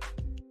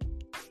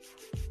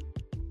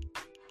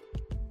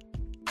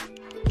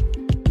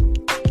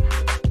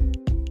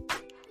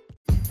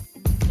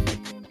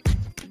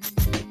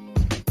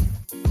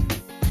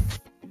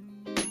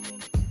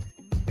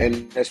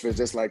 And Nashville,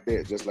 just like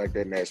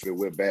that, Nashville,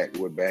 we're back,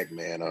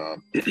 man.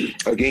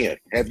 Again,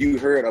 have you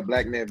heard of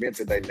Black Man Vent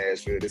today,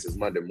 Nashville? This is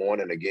Monday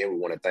morning. Again, we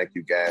want to thank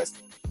you guys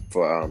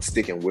for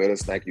sticking with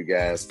us. Thank you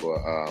guys for,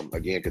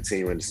 again,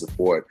 continuing to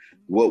support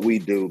what we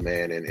do,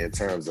 man, in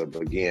terms of,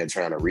 again,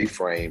 trying to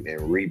reframe and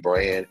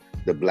rebrand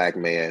the Black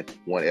Man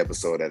one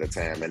episode at a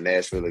time. And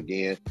Nashville,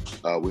 again,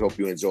 we hope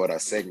you enjoyed our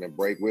segment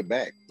break. We're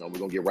back. We're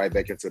going to get right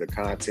back into the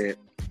content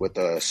with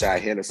Shy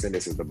Henderson.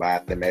 This is the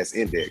Body Mass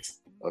Index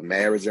of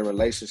Marriage and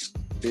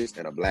Relationships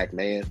and a Black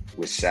Man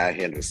with Shy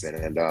Henderson.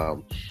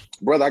 And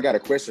brother, I got a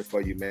question for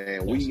you,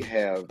 man. We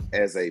have,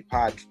 as a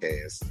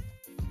podcast,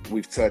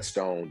 we've touched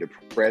on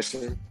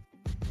depression.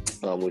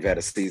 We've had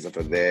a season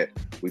for that.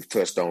 We've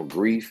touched on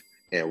grief.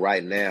 And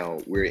right now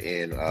we're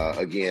in,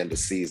 again, the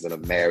season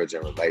of marriage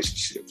and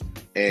relationships.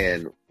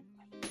 And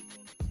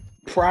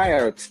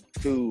prior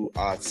to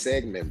our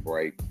segment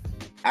break,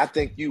 I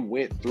think you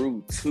went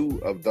through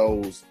 2 of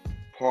those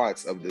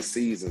parts of the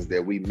seasons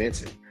that we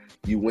mentioned.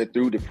 You went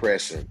through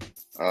depression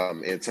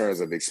in terms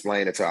of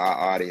explaining to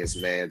our audience,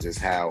 man, just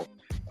how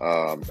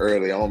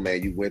early on,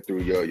 man, you went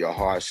through your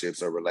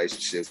hardships or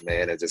relationships,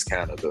 man, and just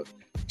kind of the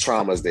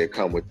traumas that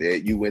come with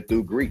it. You went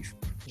through grief.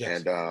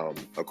 Yes. And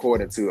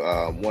according to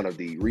one of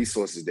the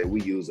resources that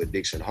we use,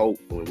 Addiction Hope,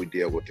 when we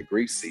deal with the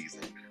grief season,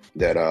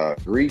 that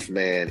grief,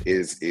 man,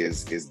 is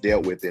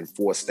dealt with in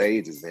 4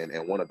 stages.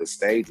 And one of the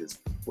stages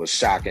was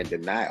shock and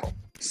denial.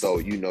 So,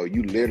 you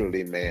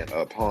literally, man,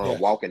 upon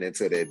walking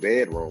into that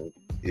bedroom,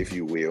 if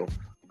you will,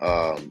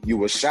 you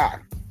were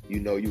shocked.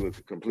 You were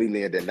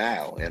completely in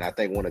denial. And I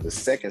think one of the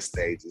second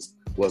stages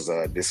was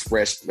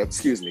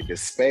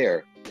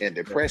despair and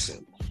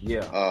depression.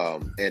 Yeah.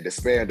 And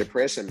despair and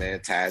depression,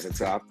 man, ties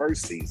into our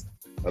first season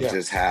of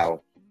just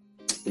how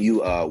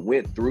you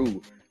went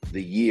through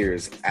the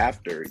years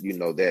after, you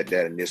know, that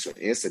initial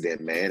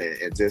incident, man,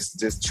 and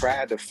just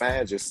tried to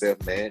find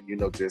yourself, man, you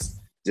know, just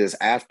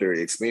after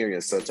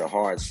experiencing such a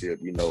hardship,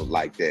 you know,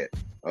 like that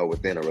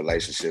within a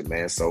relationship,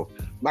 man. So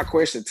my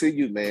question to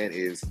you, man,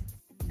 is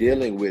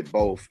dealing with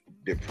both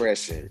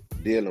depression,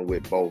 dealing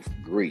with both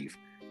grief,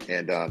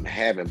 and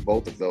having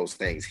both of those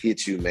things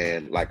hit you,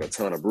 man, like a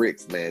ton of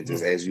bricks, man,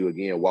 just as you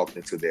again walked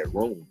into that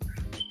room.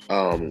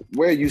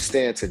 Where you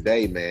stand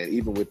today, man,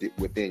 even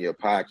within your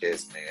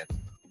podcast, man,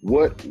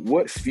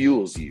 what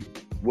fuels you?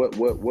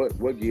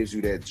 What gives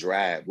you that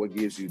drive? What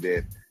gives you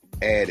that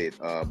added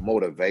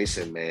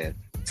motivation, man,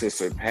 to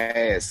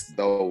surpass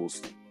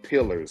those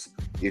pillars,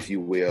 if you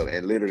will,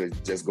 and literally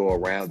just go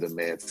around them,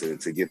 man,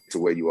 to get to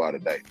where you are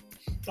today?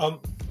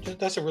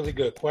 That's a really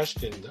good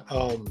question.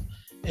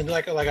 And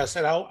like I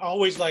said, I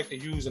always like to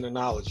use an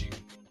analogy.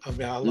 I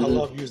mean, I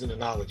love using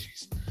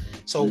analogies.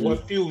 So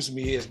what fuels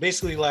me is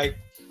basically like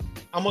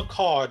I'm a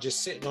car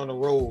just sitting on the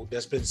road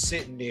that's been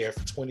sitting there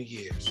for 20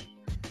 years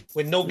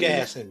with no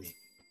gas in me.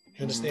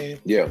 You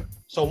understand? Yeah.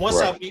 So once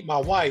I meet my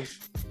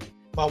wife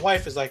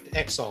is like the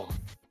Exxon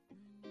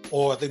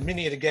or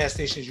many of the gas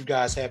stations you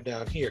guys have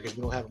down here, because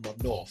we don't have them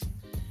up north.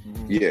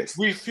 Yes.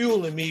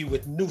 Refueling me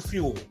with new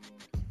fuel.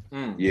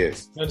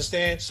 Yes. You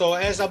understand? So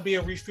as I'm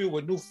being refueled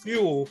with new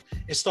fuel,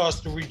 it starts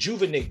to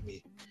rejuvenate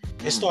me.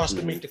 It starts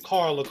to make the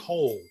car look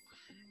whole.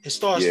 It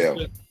starts to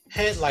put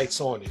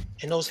headlights on it,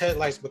 and those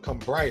headlights become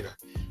brighter.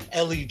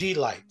 LED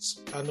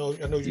lights. I know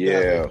you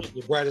guys want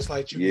the brightest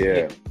lights you can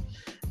get.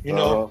 You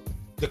know,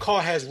 the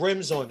car has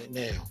rims on it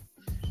now.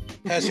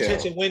 Has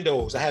tinted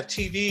windows. I have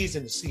TVs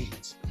in the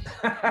seats.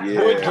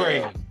 Wood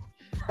grain.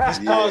 This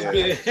car's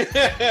been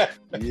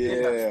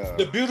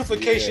the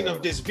beautification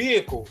of this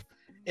vehicle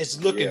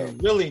is looking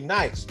really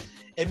nice.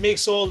 It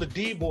makes all the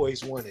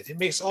D-boys want it. It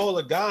makes all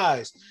the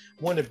guys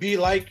want to be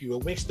like you.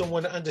 It makes them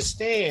want to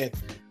understand,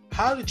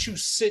 how did you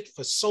sit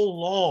for so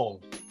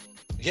long,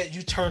 yet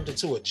you turned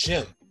into a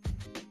gym?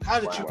 How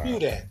did you do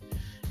that?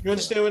 You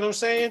understand what I'm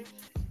saying?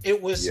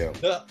 It was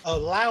the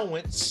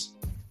allowance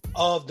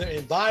of the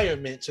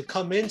environment to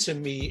come into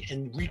me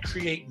and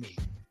recreate me.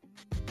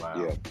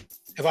 Wow. Yeah.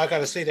 If I got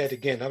to say that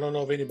again, I don't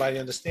know if anybody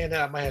understand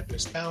that. I might have to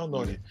expound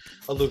on it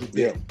a little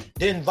bit.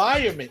 The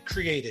environment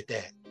created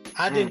that.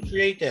 I didn't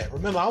create that.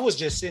 Remember, I was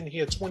just sitting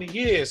here 20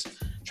 years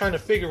trying to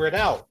figure it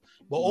out.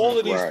 But all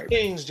of these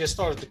things just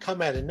started to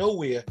come out of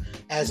nowhere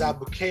as I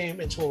became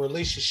into a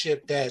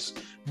relationship that's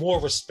more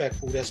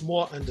respectful, that's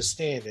more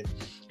understanding,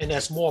 and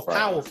that's more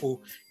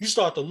powerful. You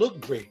start to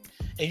look great,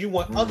 and you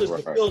want others to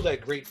feel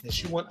that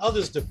greatness. You want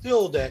others to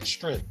feel that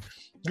strength.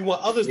 You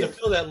want others to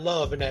feel that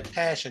love and that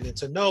passion, and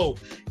to know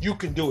you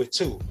can do it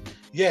too.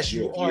 Yes,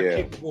 you are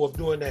capable of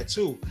doing that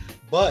too.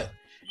 But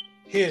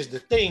here's the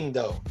thing,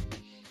 though.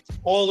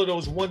 All of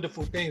those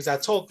wonderful things I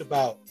talked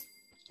about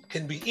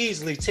can be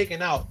easily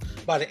taken out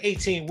by the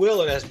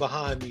 18-wheeler that's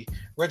behind me,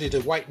 ready to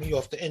wipe me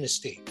off the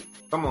interstate.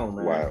 Come on,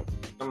 man. Wow.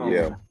 Come on.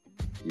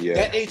 Yeah.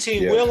 That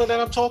 18-wheeler that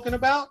I'm talking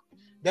about,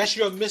 that's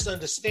your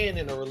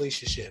misunderstanding of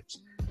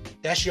relationships.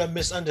 That's your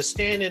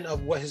misunderstanding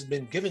of what has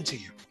been given to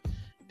you.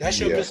 That's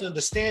your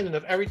misunderstanding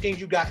of everything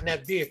you got in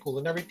that vehicle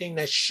and everything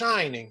that's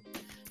shining.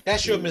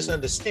 That's your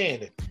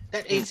misunderstanding.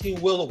 That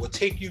 18-wheeler will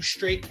take you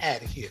straight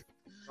out of here.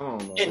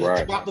 In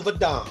the drop of a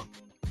dime.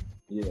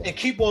 Yeah. And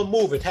keep on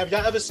moving. Have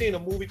y'all ever seen a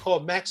movie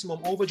called Maximum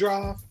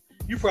Overdrive?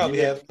 You probably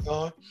have,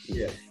 Don.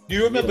 Yeah. Do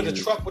you remember the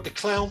truck with the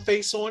clown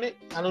face on it?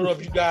 I don't know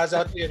if you guys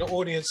out there in the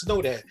audience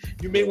know that.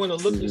 You may want to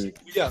look this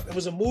movie up. It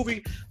was a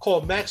movie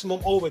called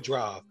Maximum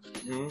Overdrive.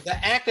 The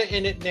actor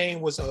in it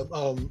name was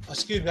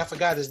excuse me, I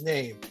forgot his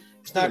name.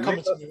 It's not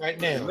coming to me right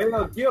now.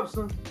 Mel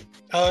Gibson.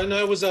 No,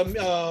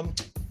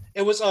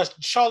 it was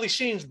Charlie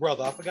Sheen's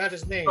brother. I forgot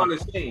his name. Charlie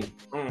Sheen.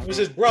 It was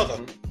his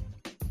brother.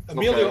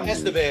 Emilio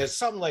Estevez,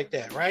 something like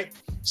that, right?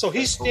 So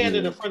he's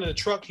standing in front of the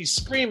truck. He's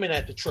screaming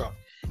at the truck.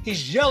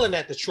 He's yelling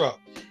at the truck.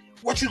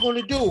 What you going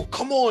to do?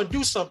 Come on,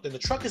 do something. The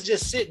truck is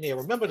just sitting there.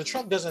 Remember, the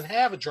truck doesn't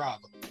have a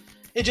driver.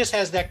 It just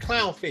has that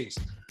clown face.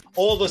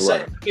 All of a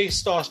sudden, the face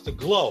starts to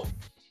glow.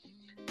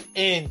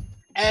 And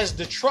as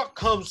the truck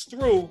comes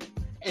through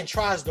and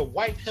tries to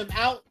wipe him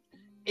out,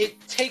 it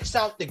takes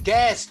out the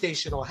gas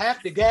station or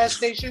half the gas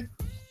station.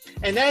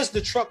 And as the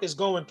truck is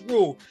going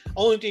through,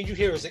 only thing you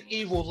hear is an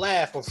evil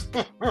laugh of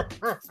that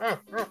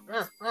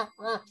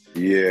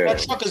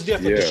truck is there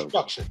for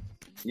destruction.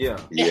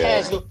 It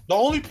has the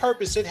only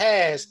purpose it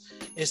has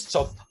is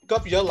to fuck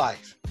up your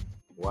life.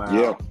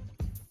 Wow.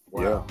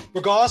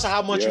 Regardless of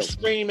how much you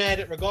scream at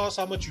it, regardless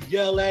of how much you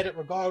yell at it,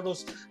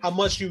 regardless how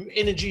much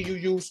energy you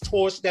use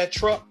towards that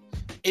truck,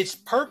 its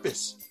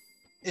purpose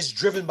is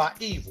driven by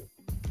evil.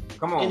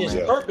 Come on, and its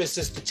purpose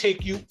is to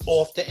take you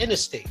off the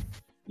interstate.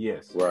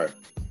 Yes. Right.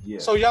 Yeah.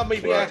 So y'all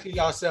may be asking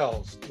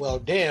yourselves, well,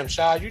 damn,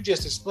 Shai, you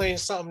just explained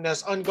something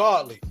that's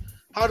ungodly.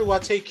 How do I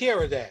take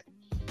care of that?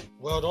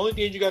 Well, the only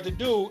thing you got to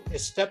do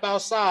is step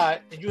outside,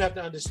 and you have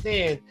to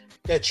understand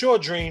that your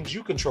dreams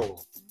you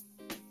control.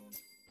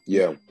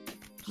 Yeah.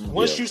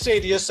 Once you say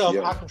to yourself,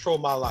 I control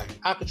my life,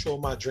 I control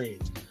my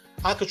dreams,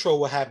 I control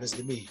what happens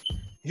to me,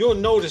 you'll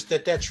notice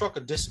that truck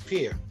will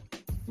disappear.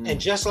 And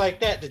just like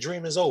that, the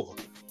dream is over.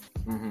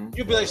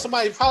 You'll be like,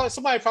 somebody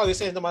probably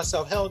saying to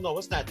myself, hell no,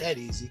 it's not that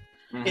easy.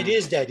 It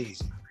is that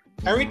easy.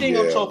 Everything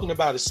I'm talking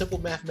about is simple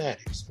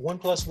mathematics. 1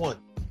 + 1.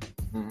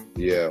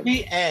 Yeah.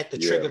 We add the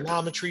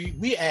trigonometry,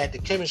 we add the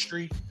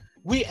chemistry,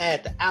 we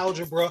add the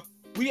algebra,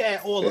 we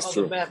add all the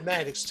other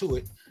mathematics to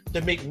it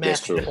to make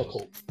math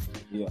difficult.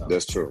 Yeah.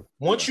 That's true.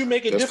 Once you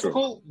make it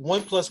difficult,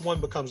 1 +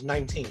 1 becomes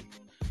 19.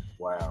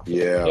 Wow.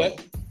 Yeah.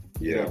 Like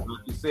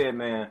you said,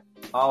 man,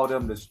 all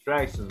them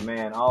distractions,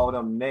 man, all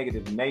them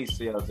negative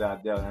naysayers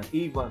out there. And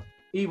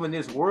even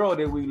this world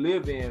that we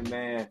live in,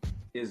 man,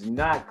 is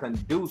not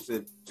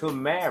conducive to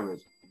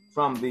marriage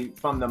from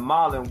the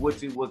model in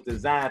which it was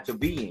designed to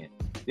be in.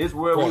 This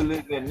world we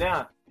live in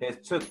now has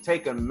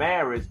taken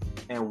marriage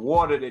and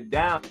watered it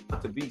down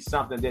to be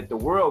something that the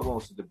world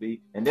wants it to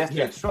be, and that's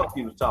that truck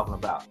he was talking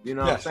about. You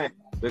know what I'm saying?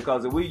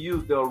 Because if we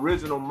use the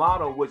original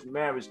model which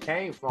marriage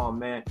came from,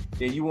 man,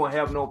 then you won't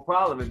have no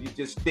problem if you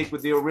just stick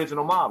with the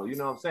original model. You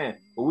know what I'm saying?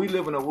 But we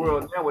live in a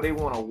world now where they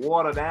want to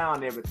water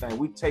down everything.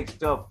 We take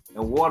stuff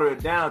and water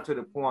it down to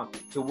the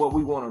point to what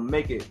we want to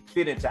make it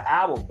fit into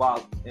our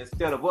box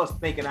instead of us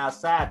thinking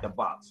outside the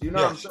box. You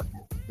know what I'm saying?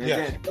 And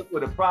then that's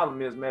what the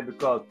problem is, man,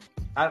 because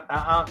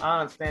I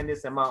understand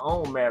this in my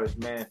own marriage,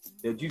 man,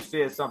 that you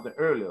said something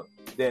earlier,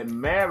 that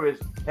marriage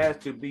has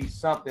to be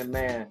something,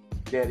 man,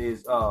 that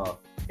is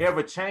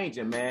ever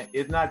changing, man.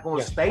 It's not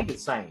going to stay the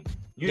same.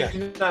 You're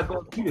not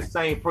going to be the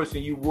same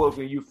person you was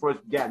when you first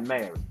got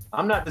married.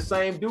 I'm not the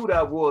same dude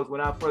I was when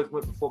I first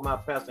went before my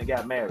pastor and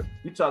got married.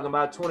 You're talking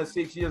about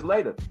 26 years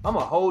later. I'm a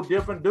whole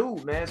different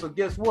dude, man. So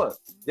guess what?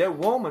 That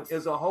woman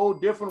is a whole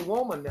different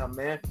woman now,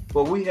 man.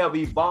 But we have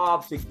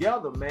evolved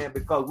together, man,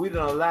 because we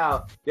didn't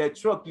allow that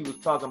truck you was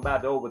talking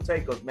about to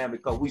overtake us, man,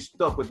 because we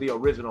stuck with the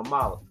original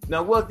model.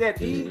 Now, was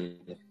that easy?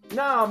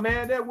 No,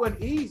 man, that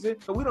wasn't easy.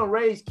 So we don't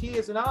raise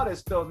kids and all that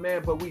stuff,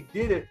 man, but we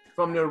did it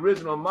from the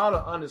original model,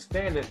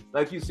 understanding,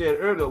 like you said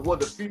earlier, what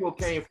the fuel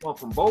came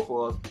from both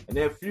of us, and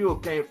that fuel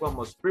came from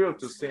a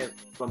spiritual sense,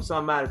 from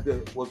somebody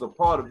that was a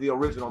part of the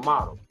original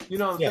model. You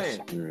know what I'm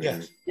saying?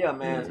 Yes. Yeah,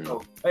 man.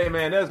 So, hey,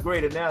 man, that's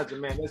great analogy,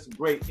 man. That's some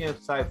great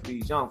insight for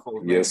these young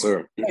folks, man. Yes,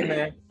 sir. Hey,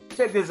 man,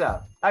 check this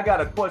out. I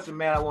got a question,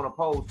 man, I want to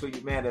pose to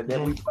you, man,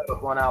 that we put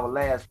up on our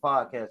last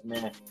podcast,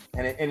 man.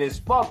 And it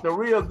sparked a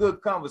real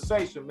good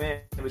conversation,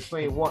 man,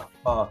 between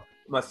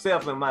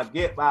myself and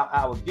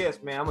our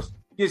guest, man. I'm going to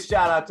give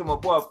shout out to my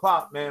boy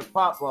Pop, man.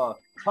 Pop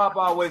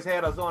always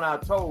had us on our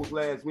toes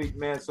last week,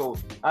 man. So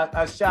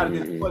I shouted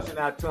this question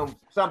out to him,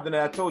 something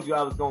that I told you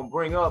I was going to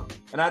bring up.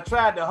 And I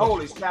tried to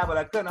hold it, but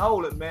I couldn't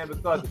hold it, man,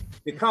 because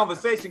the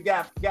conversation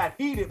got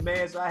heated,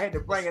 man. So I had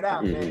to bring it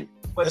out, man.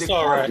 But that's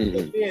all right.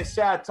 Me and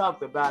Shy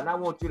talked about, and I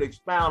want you to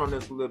expound on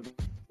this a little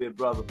bit,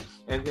 brother,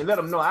 and let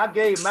them know. I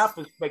gave my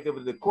perspective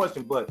of the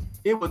question, but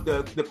it was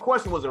the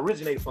question was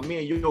originated from me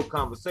and your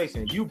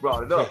conversation. You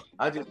brought it up.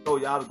 I just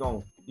told you I was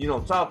going to,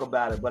 talk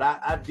about it, but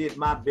I did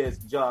my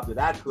best job that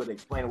I could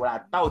explain what I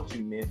thought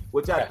you meant,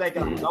 which I think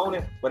I was on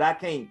it, but I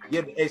can't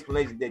give the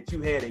explanation that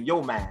you had in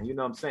your mind. You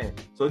know what I'm saying?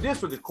 So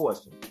this was the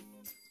question.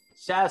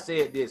 Shy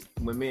said this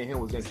when me and him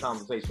was in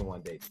conversation one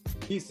day.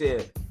 He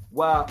said,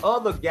 while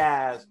other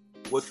guys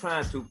were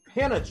trying to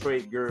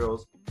penetrate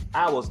girls,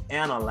 I was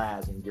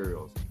analyzing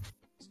girls.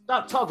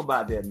 Talk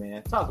about that,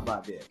 man. Talk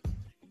about that.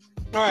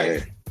 All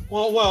right.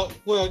 Well,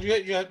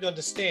 you have to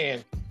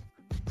understand,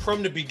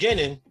 from the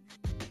beginning,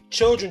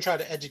 children try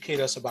to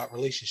educate us about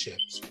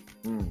relationships.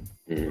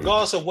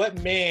 Regardless of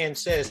what man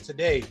says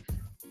today,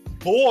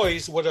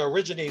 boys were the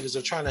originators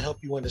of trying to help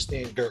you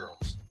understand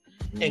girls.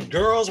 And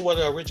girls were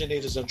the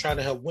originators of trying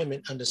to help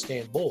women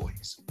understand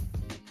boys.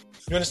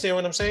 You understand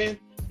what I'm saying?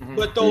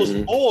 But those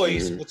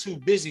boys were too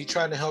busy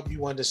trying to help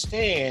you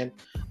understand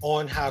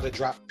on how to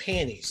drop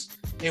panties.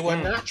 They were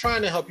not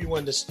trying to help you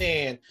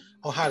understand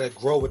on how to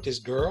grow with this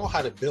girl,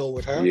 how to build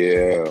with her.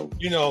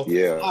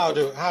 How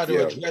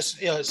to address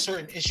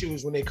certain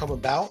issues when they come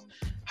about,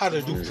 how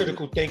to do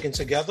critical thinking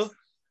together,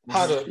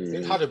 how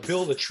to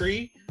build a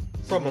tree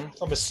from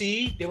a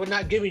seed. They were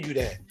not giving you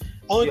that.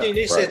 Only thing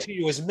they said to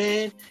you is,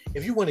 man,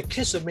 if you want to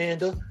kiss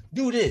Amanda,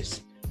 do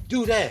this,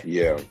 do that.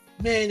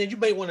 Man, then you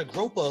might want to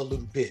grope her a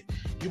little bit.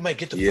 You might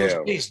get the first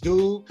base,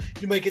 dude.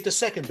 You might get the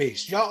second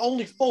base. Your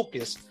only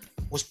focus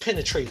was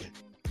penetrating.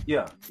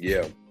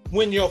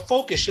 When your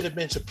focus should have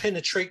been to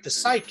penetrate the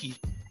psyche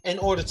in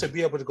order to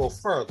be able to go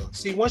further.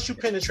 See, once you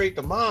penetrate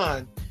the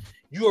mind,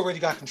 you already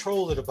got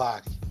control of the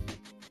body.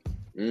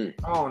 Come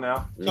on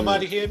now.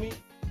 Somebody hear me?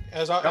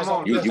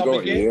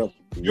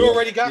 You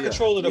already got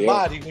control of the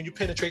body when you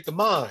penetrate the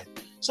mind.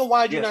 So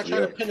why are you not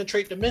trying to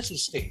penetrate the mental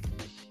state?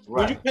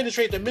 When you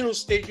penetrate the mental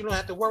state, you don't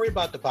have to worry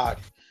about the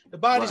body. The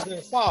body's going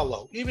to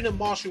follow. Even in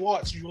martial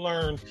arts, you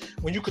learn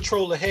when you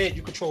control the head,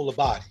 you control the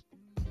body.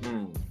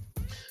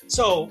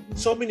 So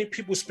many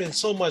people spend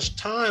so much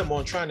time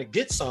on trying to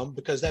get some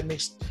because that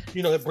makes,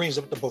 it brings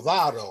up the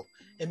bravado.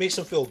 It makes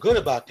them feel good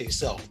about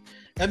themselves.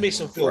 That makes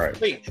them feel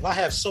great. If I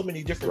have so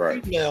many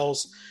different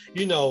females,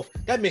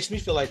 that makes me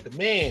feel like the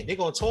man. They're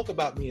going to talk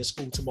about me in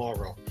school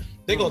tomorrow.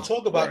 They're gonna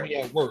talk about me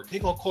at work.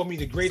 They're gonna call me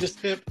the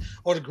greatest pimp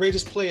or the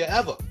greatest player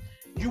ever.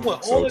 You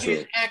want all of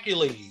these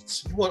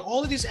accolades. You want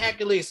all of these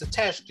accolades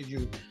attached to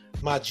you,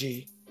 my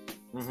G.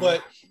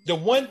 But the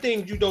one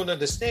thing you don't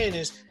understand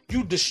is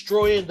you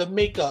destroying the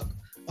makeup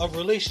of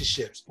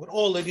relationships with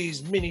all of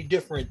these many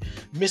different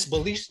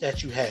misbeliefs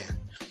that you have.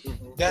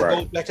 That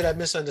goes back to that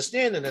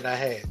misunderstanding that I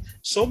had.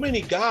 So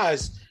many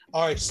guys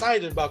are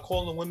excited about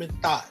calling women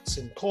thoughts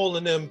and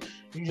calling them,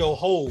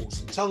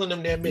 hoes, and telling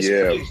them they're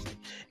misplaced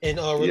in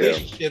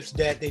relationships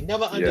that they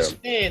never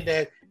understand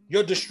that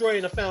you're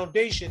destroying the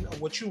foundation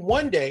of what you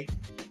one day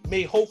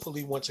may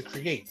hopefully want to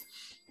create.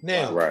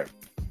 Now,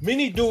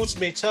 many dudes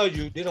may tell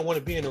you they don't want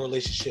to be in a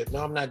relationship.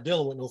 Now, I'm not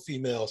dealing with no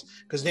females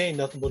because they ain't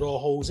nothing but all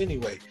hoes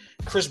anyway.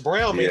 Chris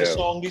Brown made a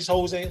song, "These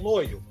Hoes Ain't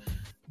Loyal."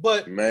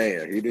 But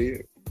man, he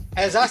did.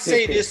 As I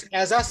say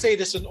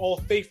this in all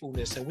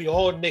faithfulness, and we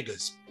all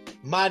niggas,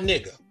 my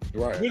nigga.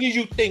 Where do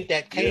you think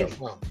that came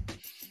from?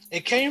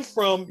 It came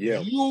from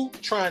you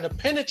trying to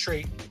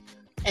penetrate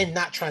and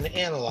not trying to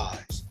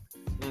analyze.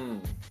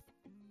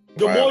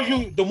 The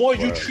more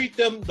you treat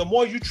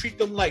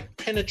them like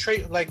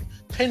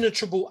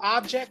penetrable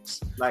objects,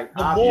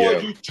 the more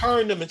you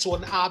turn them into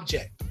an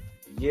object.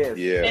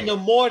 And the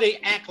more they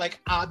act like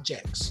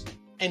objects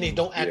and they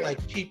don't act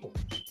like people.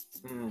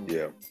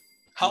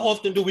 How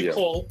often do we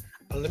call,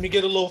 let me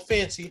get a little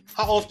fancy,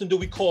 how often do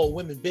we call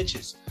women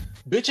bitches?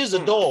 Bitch is a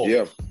dog.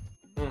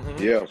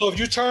 So if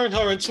you turn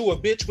her into a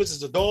bitch, which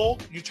is a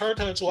dog, you turn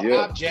her into an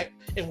object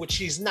in which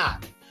she's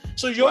not.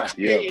 So you're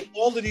creating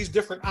all of these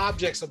different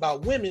objects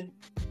about women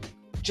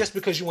just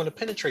because you want to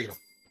penetrate them.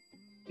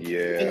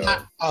 And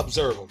not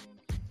observe them.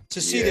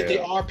 To see that they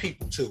are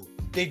people too.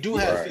 They do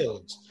have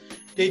feelings.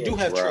 They do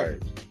have trouble.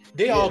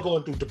 They are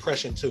going through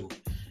depression too.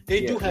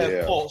 They do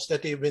have faults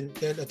that they've been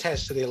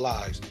attached to their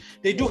lives.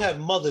 They do have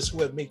mothers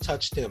who may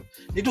touch them.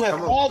 They do have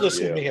fathers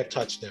who may have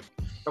touched them.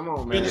 Come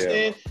on, man. You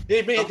understand?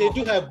 They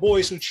do have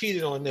boys who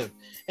cheated on them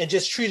and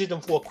just treated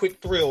them for a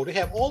quick thrill. They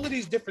have all of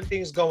these different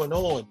things going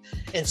on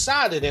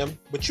inside of them,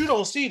 but you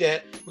don't see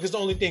that because the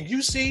only thing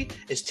you see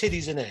is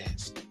titties and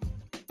ass.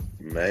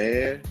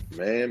 Man.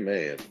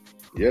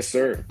 Yes,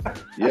 sir.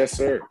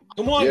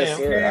 Come on now.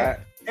 Sir.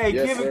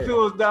 Give it to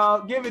us,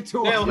 dog. Give it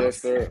to us.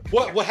 Yes, sir.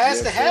 What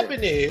has to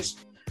happen is,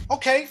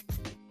 okay,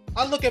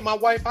 I look at my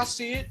wife, I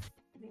see it.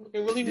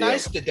 Looking really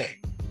nice today.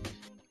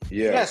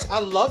 Yes, I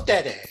love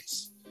that ass.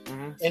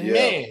 And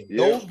man,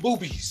 those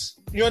boobies.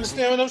 You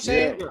understand what I'm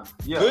saying?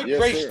 Good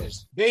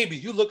gracious, baby,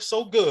 you look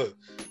so good.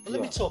 But let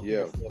me talk to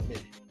you for a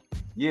minute.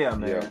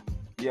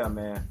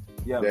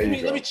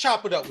 Let me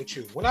chop it up with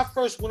you. When I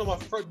first went on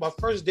my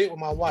first date with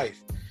my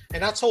wife,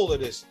 and I told her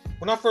this.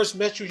 When I first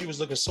met you, you was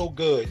looking so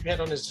good. You had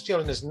on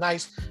this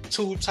nice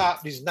tube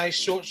top, these nice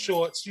short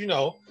shorts,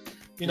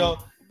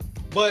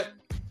 But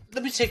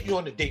let me take you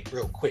on the date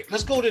real quick.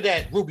 Let's go to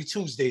that Ruby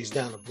Tuesdays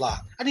down the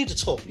block. I need to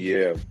talk to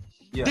you.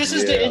 This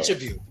is the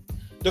interview.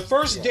 The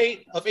first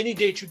date of any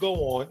date you go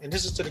on, and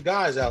this is to the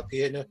guys out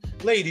there and the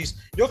ladies,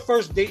 your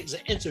first date is an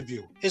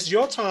interview. It's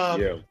your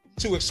time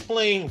to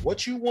explain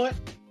what you want,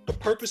 the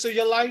purpose of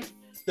your life,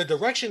 the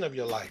direction of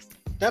your life.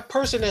 That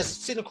person that's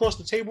sitting across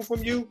the table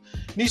from you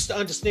needs to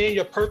understand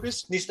your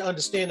purpose, needs to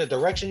understand the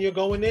direction you're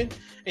going in,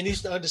 and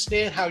needs to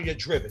understand how you're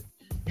driven.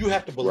 You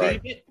have to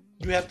believe it.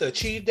 You have to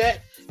achieve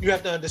that. You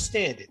have to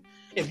understand it.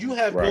 If you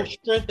have no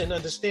strength and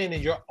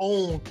understanding your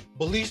own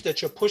beliefs that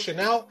you're pushing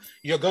out,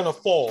 you're going to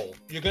fall.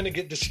 You're going to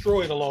get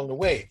destroyed along the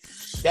way.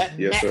 That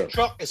Mack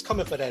truck is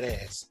coming for that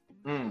ass.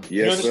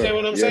 You understand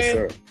what I'm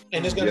saying?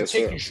 And it's going to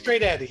take you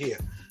straight out of here.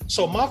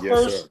 So my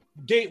first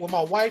date with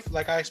my wife,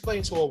 like I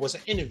explained to her, was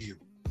an interview.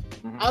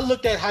 I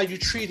looked at how you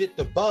treated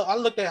I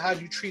looked at how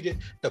you treated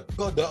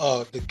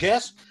the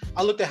guest.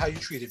 I looked at how you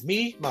treated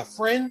me, my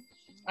friend.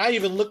 I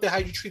even looked at how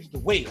you treated the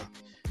waiter.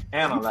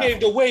 If you gave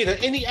the waiter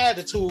any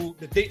attitude,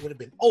 the date would have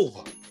been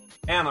over.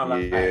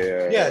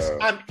 Yes,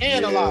 I'm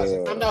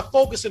analyzing. I'm not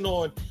focusing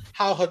on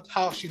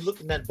how she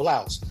looked in that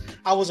blouse.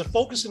 I wasn't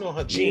focusing on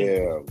her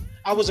jeans.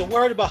 I wasn't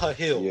worried about her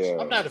heels.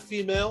 I'm not a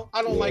female.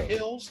 I don't like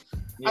heels.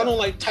 I don't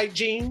like tight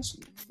jeans.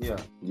 I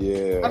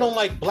don't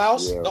like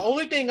blouse. The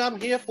only thing I'm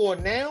here for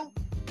now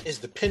is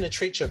to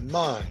penetrate your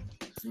mind.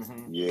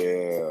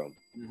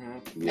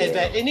 And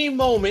at any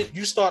moment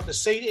you start to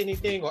say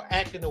anything or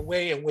act in a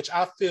way in which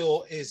I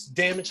feel is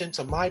damaging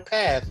to my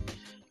path,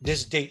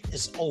 this date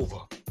is over.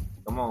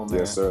 Come on, man.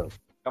 Yes, sir.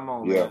 Come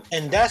on, man.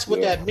 And that's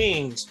what that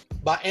means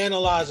by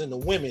analyzing the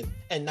women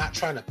and not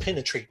trying to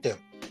penetrate them.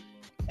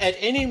 At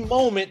any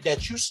moment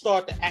that you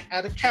start to act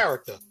out of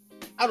character,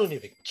 I don't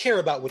even care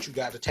about what you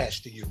got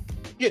attached to you.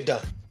 You're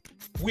done.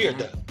 We're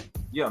done.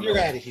 You're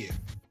out of here.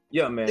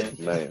 Yeah, man. Check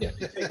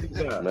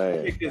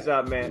this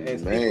out, man.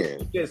 And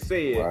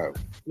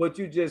what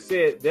you just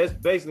said, that's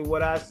basically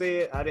what I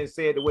said. I didn't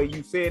say it the way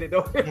you said it,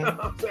 though. You know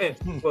what I'm saying?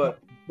 But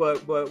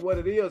what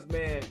it is,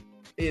 man,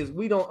 is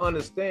we don't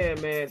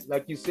understand, man.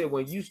 Like you said,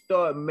 when you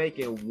start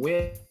making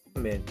women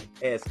women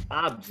as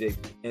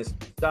objects and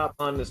stop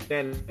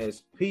understanding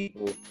as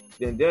people,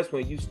 then that's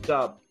when you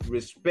stop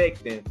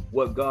respecting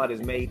what God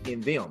has made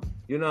in them.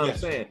 You know what I'm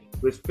saying?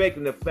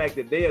 Respecting the fact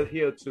that they are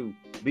here to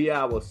be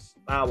our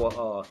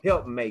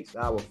helpmates,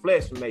 our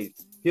flesh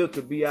mates, here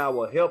to be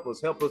our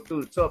helpers, help us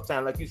through the tough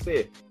time, like you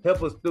said,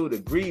 help us through the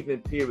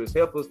grieving periods,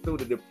 help us through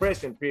the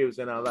depression periods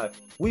in our life.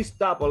 We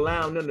stop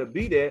allowing them to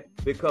be there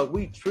because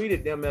we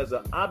treated them as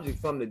an object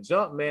from the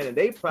jump, man, and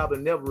they probably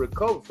never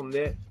recovered from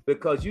that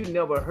because you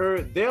never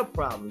heard their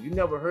problems. You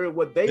never heard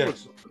what they were going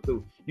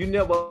through. You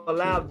never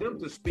allowed them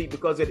to speak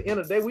because at the end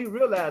of the day, we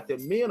realized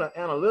that men are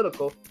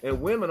analytical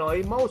and women are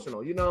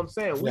emotional. You know what I'm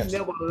saying? We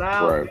never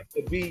allowed them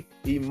to be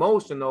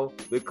emotional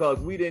because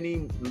we didn't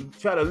even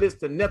try to listen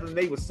to nothing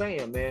they were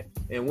saying, man.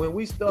 And when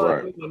we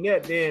started doing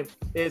that, then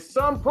at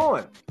some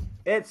point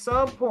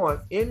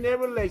in their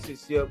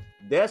relationship,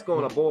 that's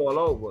going to boil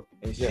over.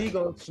 And she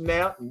going to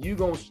snap and you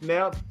going to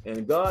snap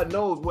and God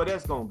knows where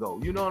that's going to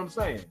go. You know what I'm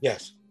saying?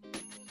 Yes.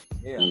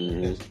 Yeah.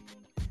 Mm-hmm. Yes.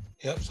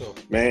 Yep. So,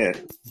 man,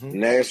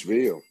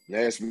 Nashville,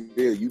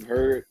 you've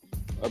heard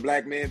a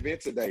black man vent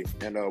today,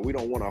 and we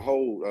don't want to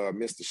hold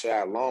Mr.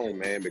 Shy long,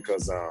 man,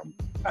 because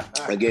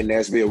again,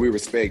 Nashville, we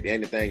respect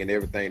anything and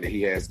everything that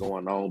he has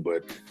going on,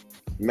 but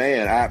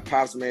man,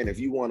 Pops, man, if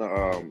you want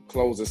to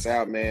close us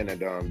out, man,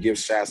 and give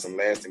Shy some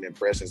lasting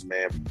impressions,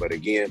 man, but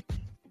again,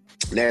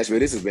 Nashville,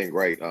 this has been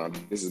great.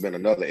 This has been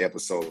another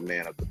episode,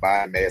 man, of the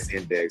Biomass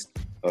Index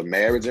of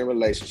Marriage and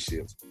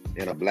Relationships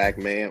in a Black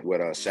Man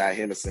with Shy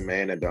Henderson,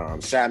 man.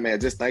 And Shy, man,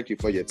 just thank you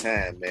for your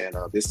time, man.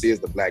 This is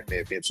the Black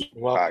Man Vent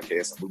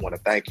podcast. And we want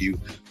to thank you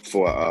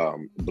for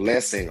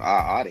blessing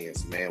our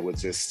audience, man, with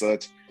just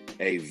such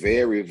a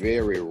very,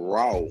 very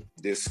raw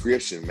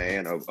description,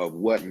 man, of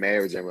what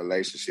marriage and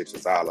relationships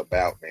is all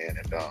about, man.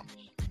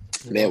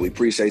 And man, we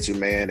appreciate you,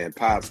 man. And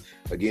Pops,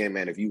 again,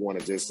 man, if you want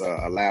to just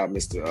allow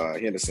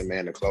Mr. Henderson,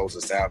 man, to close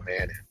us out,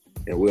 man,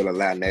 and we'll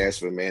allow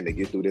Nashville, man, to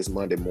get through this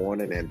Monday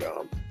morning. And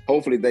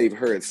hopefully they've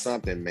heard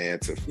something, man,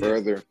 to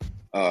further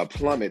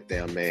plummet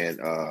them,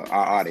 man,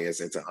 our audience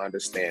into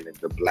understanding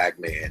the Black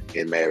man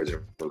in marriage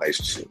and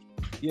relationship.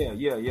 Yeah,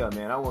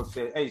 man. I want to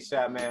say, hey,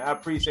 Shy, man, I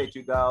appreciate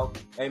you, dog.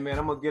 Hey, man,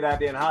 I'm going to get out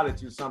there and holler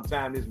at you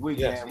sometime this week,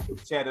 man. We'll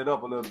chat it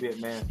up a little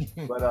bit, man.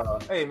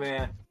 But, hey,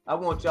 man, I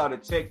want y'all to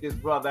check this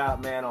brother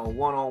out, man, on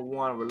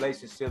one-on-one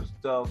relationship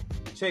stuff.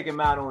 Check him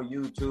out on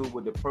YouTube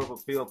with the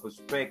Purple Pill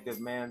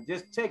Perspective, man.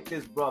 Just check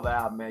this brother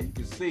out, man. You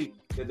can see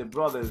that the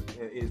brother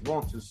is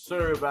want to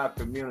serve our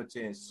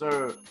community and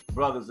serve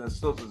brothers and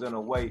sisters in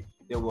a way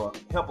that will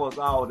help us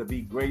all to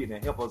be great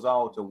and help us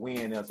all to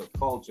win as a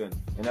culture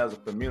and as a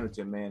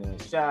community, man.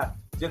 And Shy,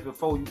 just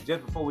before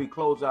we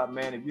close out,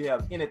 man, if you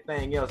have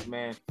anything else,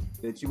 man,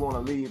 that you want to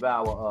leave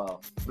our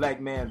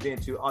Black Man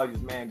Vent to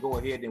audience, man, go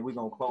ahead and we're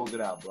gonna close it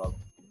out, bro.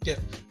 Yeah,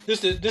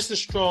 this is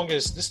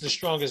the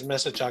strongest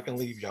message I can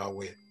leave y'all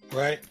with,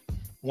 right?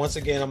 Once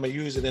again, I'm gonna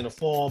use it in the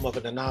form of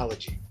an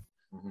analogy,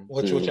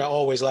 which I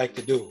always like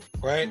to do,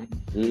 right?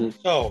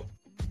 So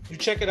you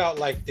check it out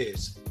like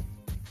this: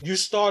 you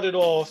started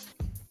off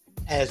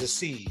as a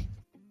seed.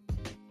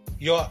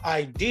 Your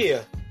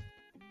idea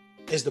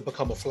is to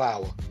become a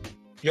flower.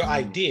 Your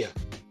idea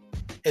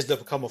is to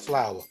become a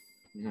flower.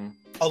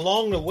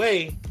 Along the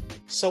way,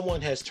 someone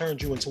has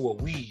turned you into a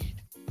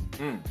weed.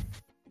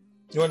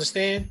 You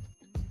understand?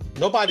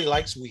 Nobody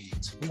likes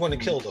weeds. We want to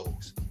kill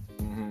those.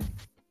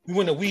 We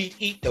want to weed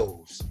eat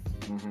those.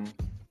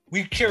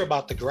 We care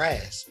about the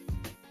grass.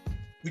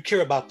 We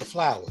care about the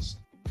flowers.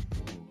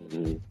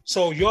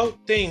 So your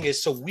thing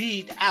is to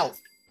weed out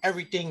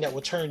everything that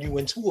will turn you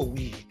into a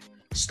weed.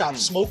 Stop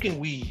smoking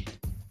weed.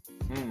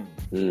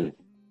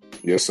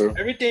 Yes, sir.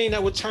 Everything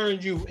that will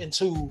turn you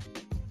into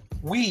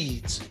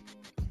weeds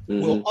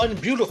will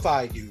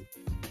unbeautify you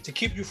to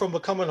keep you from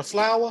becoming a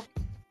flower.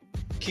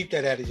 Keep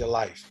that out of your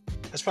life.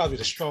 That's probably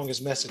the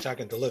strongest message I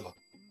can deliver.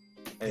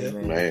 Hey,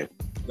 man.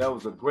 That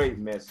was a great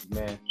message,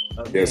 man.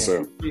 Again, yes,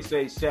 sir.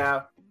 Appreciate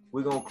Shy.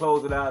 We're going to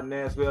close it out in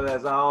Nashville,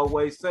 as I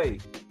always say.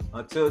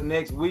 Until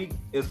next week,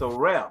 it's a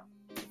wrap.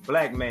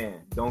 Black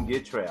man, don't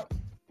get trapped.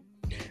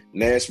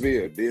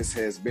 Nashville, this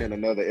has been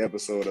another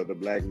episode of the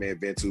Black Man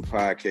Vent To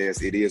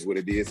podcast. It is what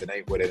it is. It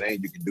ain't what it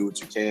ain't. You can do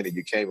what you can, and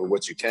you can't with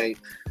what you can't.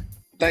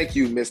 Thank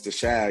you, Mr.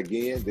 Shy,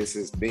 again. This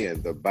has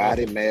been the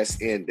Body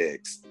Mass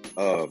Index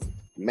of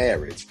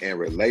Marriage and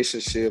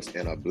Relationships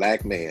in a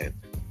Black Man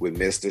with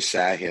Mr.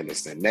 Shy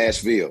Henderson.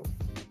 Nashville,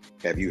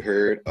 have you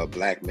heard a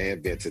Black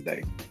Man Vent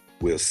today?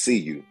 We'll see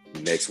you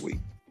next week.